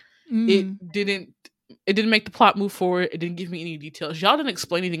 It didn't make the plot move forward. It didn't give me any details. Y'all didn't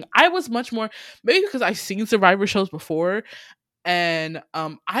explain anything. I was much more, maybe because I've seen Survivor shows before, and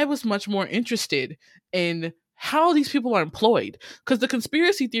I was much more interested in how these people are employed, because the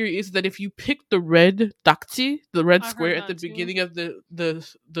conspiracy theory is that if you pick the red dakti, the red square at the beginning of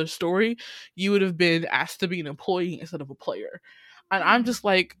the story, you would have been asked to be an employee instead of a player. And I'm just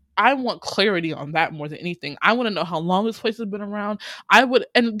like, I want clarity on that more than anything. I want to know how long this place has been around.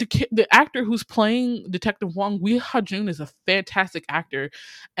 And the actor who's playing Detective Hwang, Wee Ha-jun, is a fantastic actor,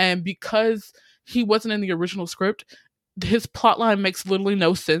 and because he wasn't in the original script, his plotline makes literally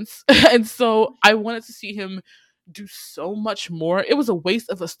no sense. And so I wanted to see him do so much more. It was a waste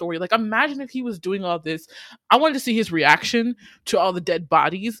of a story. Like, imagine if he was doing all this. I wanted to see his reaction to all the dead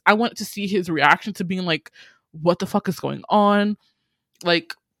bodies. I wanted to see his reaction to being like, what the fuck is going on?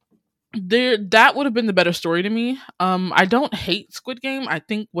 Like, that would have been the better story to me. I don't hate Squid Game. I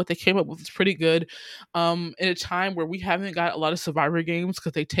think what they came up with is pretty good. In a time where we haven't got a lot of Survivor games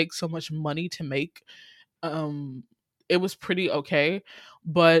because they take so much money to make. It was pretty okay,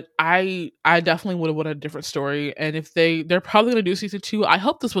 but I definitely would have wanted a different story. And if they're probably gonna do season 2, I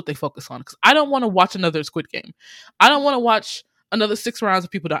hope that's what they focus on, because I don't want to watch another Squid Game. I don't want to watch another 6 rounds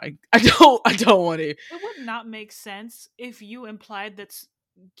of people dying. I don't want it. It would not make sense if you implied that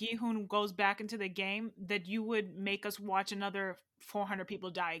Gi-hoon goes back into the game, that you would make us watch another 400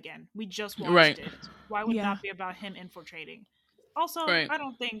 people die again. We just watched it. Why would not be about him infiltrating? Also, I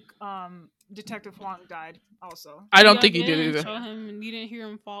don't think Detective Hwang died. Also, I don't think he did either. Show him, and you didn't hear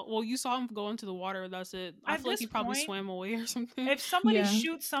him fall. Well, you saw him go into the water. That's it. I feel like he probably swam away or something. If somebody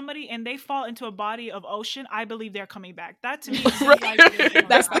shoots somebody and they fall into a body of ocean, I believe they're coming back. That to me is like,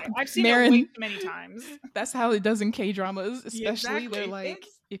 that's I've seen it many times. That's how it does in K-dramas, especially. They're like,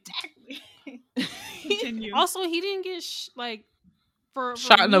 Continue. Also, he didn't get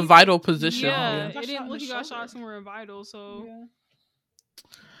shot in a vital position. Yeah, it didn't look. He got shot somewhere vital. So.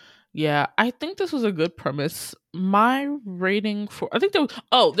 Yeah, I think this was a good premise. My rating for, I think there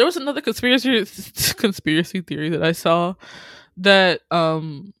was another conspiracy theory that I saw, that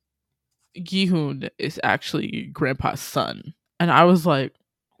Gi-hoon is actually Grandpa's son, and I was like,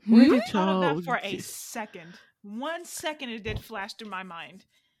 where did y'all that for a second? 1 second it did flash through my mind.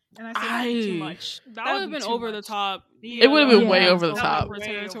 And I said, that'd be too much. That would have been over the top. It would have been way Yeah. over the That top. was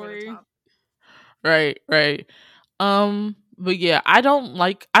way over the top. Right. But yeah, I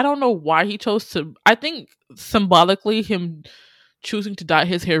don't know why he chose to. I think symbolically him choosing to dye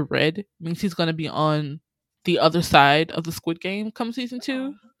his hair red means he's gonna be on the other side of the Squid Game come season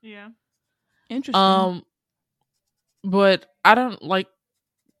 2. Yeah. Interesting. But I don't like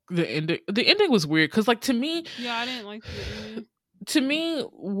the ending. The ending was weird because, like, to me, Yeah, I didn't like the ending. To me,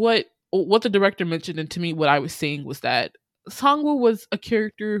 what the director mentioned, and to me, what I was seeing was that Sangwoo was a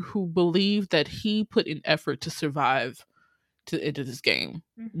character who believed that he put in effort to survive to the end of this game,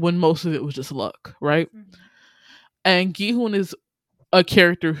 when most of it was just luck, right? And Gi-hoon is a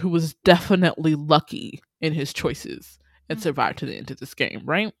character who was definitely lucky in his choices and survived to the end of this game,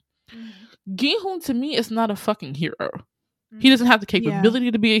 right? Gi-hoon, to me, is not a fucking hero. He doesn't have the capability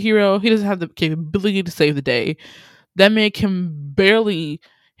to be a hero. He doesn't have the capability to save the day. That man can barely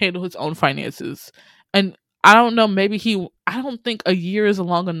handle his own finances. And I don't know, I don't think a year is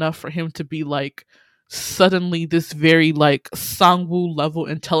long enough for him to be like suddenly this very like Sangwoo level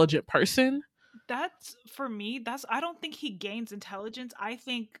intelligent person. That's, for me, I don't think he gains intelligence. I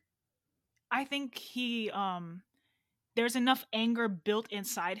think he there's enough anger built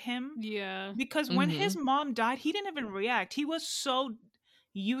inside him. Yeah. Because when his mom died, he didn't even react. He was so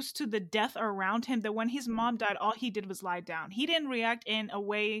used to the death around him that when his mom died, all he did was lie down. He didn't react in a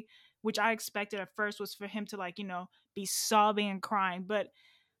way which I expected at first, was for him to, like, be sobbing and crying. But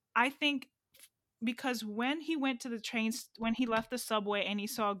I think because when he went to the trains, when he left the subway and he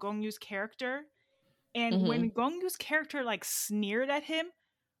saw Gong Yu's character, and when Gong Yu's character like sneered at him,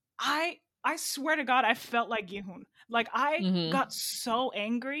 I swear to God, I felt like Gi-hoon. Like, I got so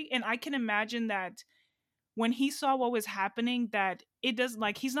angry, and I can imagine that when he saw what was happening, that it does,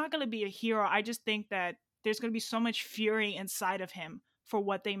 like, he's not going to be a hero. I just think that there's going to be so much fury inside of him for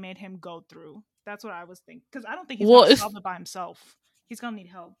what they made him go through. That's what I was thinking. Because I don't think he's going to stop it by himself. He's going to need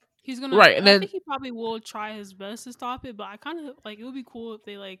help. He's going to, right, and I think he probably will try his best to stop it, but I kind of, like, it would be cool if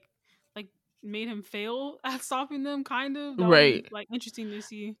they, like made him fail at stopping them, kind of. That would be, like, interesting to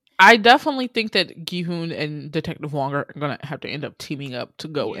see. I definitely think that Gi-hoon and Detective Wong are going to have to end up teaming up to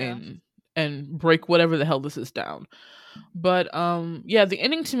go in and break whatever the hell this is down. But the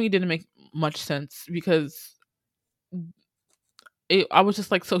ending to me didn't make much sense, because I was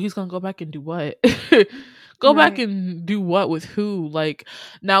just like, so he's gonna go back and do what? Back and do what with who? Like,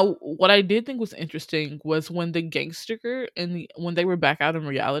 now what I did think was interesting was when the gangster and when they were back out in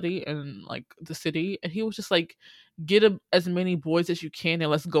reality and like the city, and he was just like, get as many boys as you can and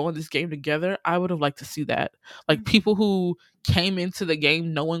let's go in this game together. I would have liked to see that. Like, people who came into the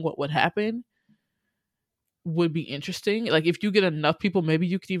game knowing what would happen would be interesting. Like, if you get enough people, maybe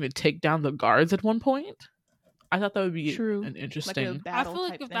you could even take down the guards at one point. I thought that would be an interesting. Like, I feel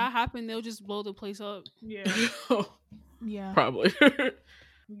like if that happened, they'll just blow the place up. Yeah. Yeah. Probably.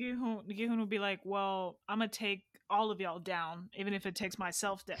 Gi-hoon will be like, well, I'm gonna take all of y'all down, even if it takes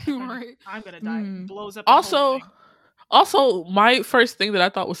myself down. Right. I'm gonna die. Blows up. Also, my first thing that I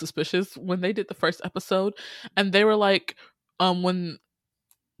thought was suspicious when they did the first episode, and they were like, when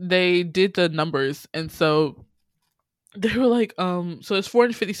they did the numbers, and so they were like, so it's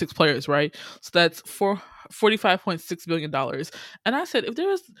 456 players, right? So that's $45.6 billion. And I said, if there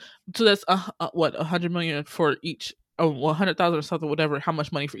was, so that's what, 100 million for each, 100,000 or something, whatever, how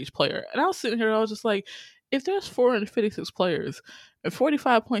much money for each player. And I was sitting here, I was just like, if there's 456 players and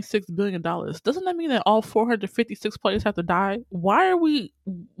 $45.6 billion, doesn't that mean that all 456 players have to die? Why are we,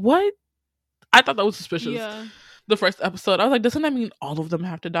 what? I thought that was suspicious. Yeah. The first episode, I was like, doesn't that mean all of them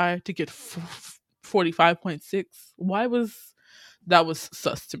have to die to get 45.6? Why was that was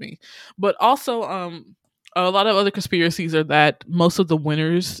sus to me? But also, a lot of other conspiracies are that most of the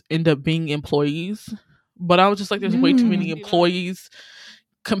winners end up being employees. But I was just like, there's way too many employees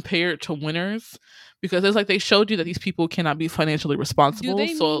compared to winners, because it's like they showed you that these people cannot be financially responsible. Do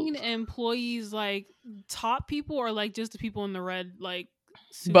they mean employees like top people, or like just the people in the red, like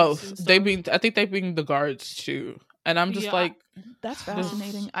both? I think they being the guards too. And I'm just like, that's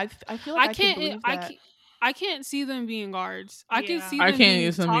fascinating. I feel like I can't see them being guards. I can see them I can't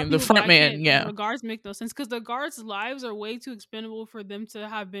use them being the front man. Yeah, the guards make no sense, because the guards' lives are way too expendable for them to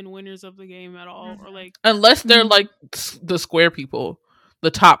have been winners of the game at all, or like, unless they're like the square people,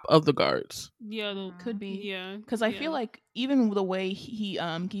 the top of the guards. Yeah, could be. Yeah, because I feel like even the way he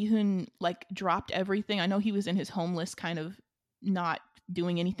Gi-hoon like dropped everything. I know he was in his homeless kind of not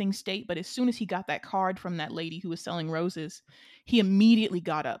doing anything state, but as soon as he got that card from that lady who was selling roses, he immediately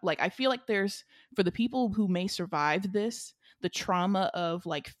got up. Like, I feel like there's, for the people who may survive this, the trauma of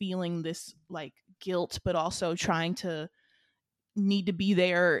like feeling this like guilt, but also trying to need to be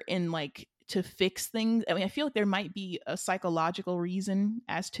there and like to fix things. I mean, I feel like there might be a psychological reason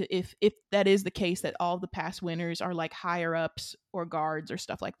as to if that is the case, that all the past winners are like higher ups or guards or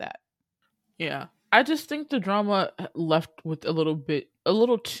stuff like that. Yeah. I just think the drama left with a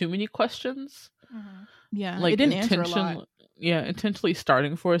little too many questions. Mm-hmm. Yeah, Like it didn't answer a lot. intentionally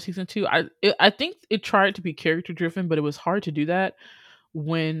starting for a season 2. I think it tried to be character driven, but it was hard to do that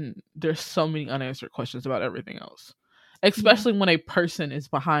when there's so many unanswered questions about everything else, especially when a person is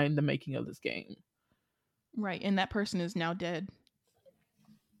behind the making of this game. Right, and that person is now dead.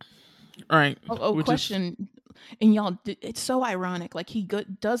 Right. Question. And y'all, it's so ironic. Like he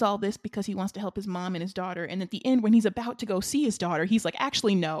does all this because he wants to help his mom and his daughter, and at the end, when he's about to go see his daughter, he's like,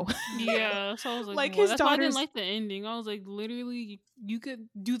 "Actually, no." Yeah, so I was Like, well, his that's why I didn't daughter's- like the ending. I was like, literally, you could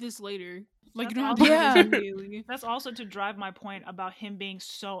do this later. Like, you That's don't have to do also- this immediately. That's also to drive my point about him being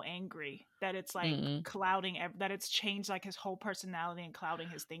so angry that it's like clouding, that it's changed like his whole personality and clouding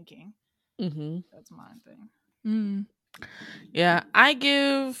his thinking. That's my thing. Yeah, I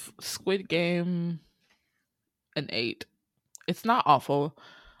give Squid Game an 8. It's not awful.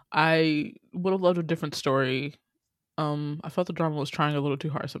 I would have loved a different story. I felt the drama was trying a little too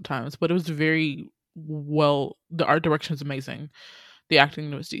hard sometimes, but it was very well. The art direction is amazing. The acting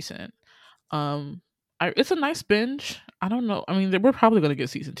was decent. It's a nice binge. I don't know. I mean, we're probably going to get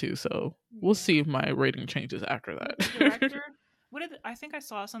season 2, so we'll see if my rating changes after that. The director, I think I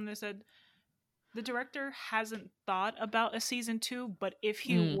saw something that said the director hasn't thought about a season 2, but if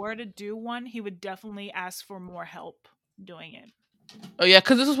he were to do one, he would definitely ask for more help doing it. Oh yeah,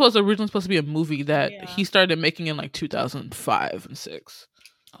 because this was originally supposed to be a movie that he started making in like 2005 and 6.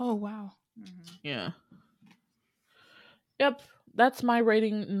 Oh wow. Yeah. Yep, that's my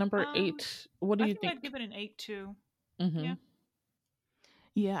rating, number 8. What do you think? I'd give it an 8 too.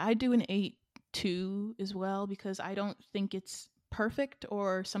 Yeah, I do an 8 too as well, because I don't think it's perfect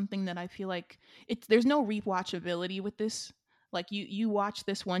or something that I feel like there's no rewatchability with this. Like you watch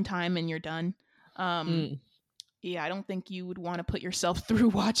this one time and you're done. Yeah, I don't think you would want to put yourself through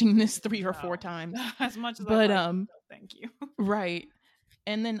watching this 3 or 4 times. As much as but thank you. Right.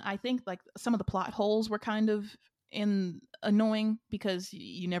 And then I think like some of the plot holes were kind of annoying because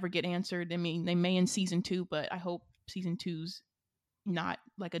you never get answered. I mean, they may in season 2, but I hope season 2's not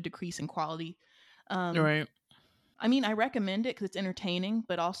like a decrease in quality. Right. I mean, I recommend it because it's entertaining,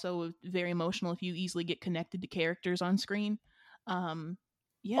 but also very emotional if you easily get connected to characters on screen.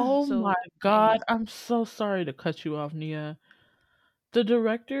 Yeah. Oh my god, I'm so sorry to cut you off, Nia. The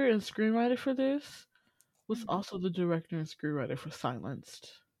director and screenwriter for this was also the director and screenwriter for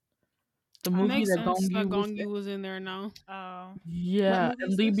Silenced. The movie that Gong Yoo was in there now. Oh. Yeah,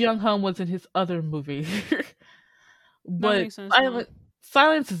 and Lee Byung-hun was in his other movie. But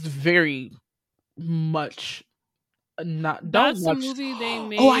Silence is very much That's the movie they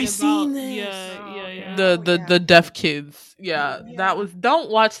made. I've seen this. Yeah. The deaf kids. Yeah, that was. Don't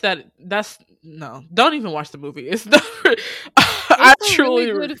watch that. Don't even watch the movie. It's not. It's a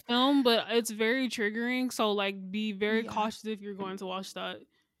really good film, but it's very triggering. So like, be very cautious if you're going to watch that.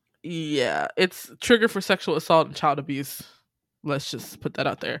 Yeah, it's trigger for sexual assault and child abuse. Let's just put that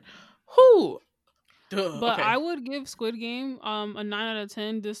out there. Whoo. But I would give Squid Game a 9 out of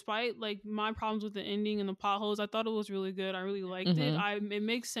 10, despite like my problems with the ending and the potholes. I thought it was really good. I really liked it. It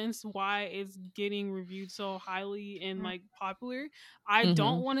makes sense why it's getting reviewed so highly and like popular. I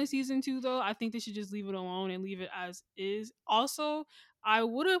don't want a season 2 though. I think they should just leave it alone and leave it as is. Also, I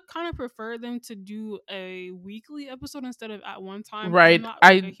would have kind of preferred them to do a weekly episode instead of at one time. Right. I'm not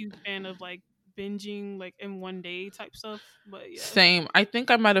like, a huge fan of like binging like in one day type stuff, but yeah. Same. I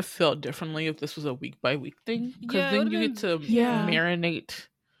think I might have felt differently if this was a week by week thing, because then you get to marinate.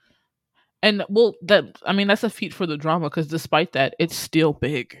 And that's a feat for the drama, because despite that, it's still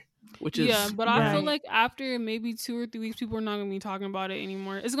big, which is but I feel like after maybe 2 or 3 weeks, people are not gonna be talking about it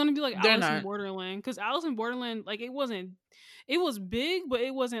anymore. It's gonna be like Alice in Borderland, because Alice in Borderland, like it was big, but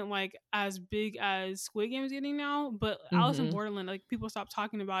it wasn't like as big as Squid Game is getting now. But Alice in Borderland, like people stopped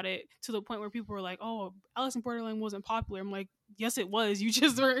talking about it to the point where people were like, "Oh, Alice in Borderland wasn't popular." I'm like, "Yes, it was. You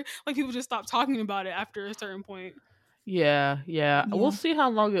just were like people just stopped talking about it after a certain point." Yeah. We'll see how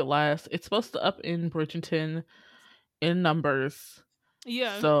long it lasts. It's supposed to up in Bridgerton in numbers.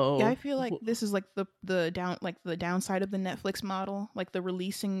 Yeah. So I feel like this is like the downside of the Netflix model, like the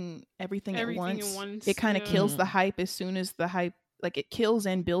releasing everything at once. It kind of kills the hype as soon as the hype, like it kills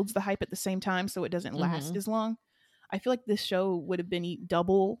and builds the hype at the same time, so it doesn't last as long. I feel like this show would have been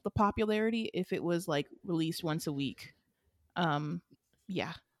double the popularity if it was like released once a week.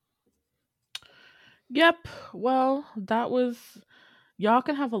 Yeah. Yep. Well, that was y'all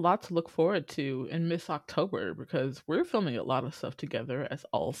can have a lot to look forward to in Miss October because we're filming a lot of stuff together as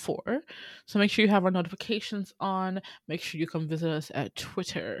all four. So make sure you have our notifications on. Make sure you come visit us at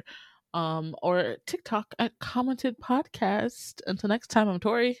Twitter or TikTok at Commented Podcast. Until next time, I'm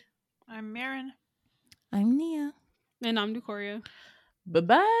Tori. I'm Marin. I'm Nia. And I'm Decoria.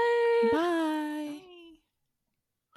 Bye-bye. Bye.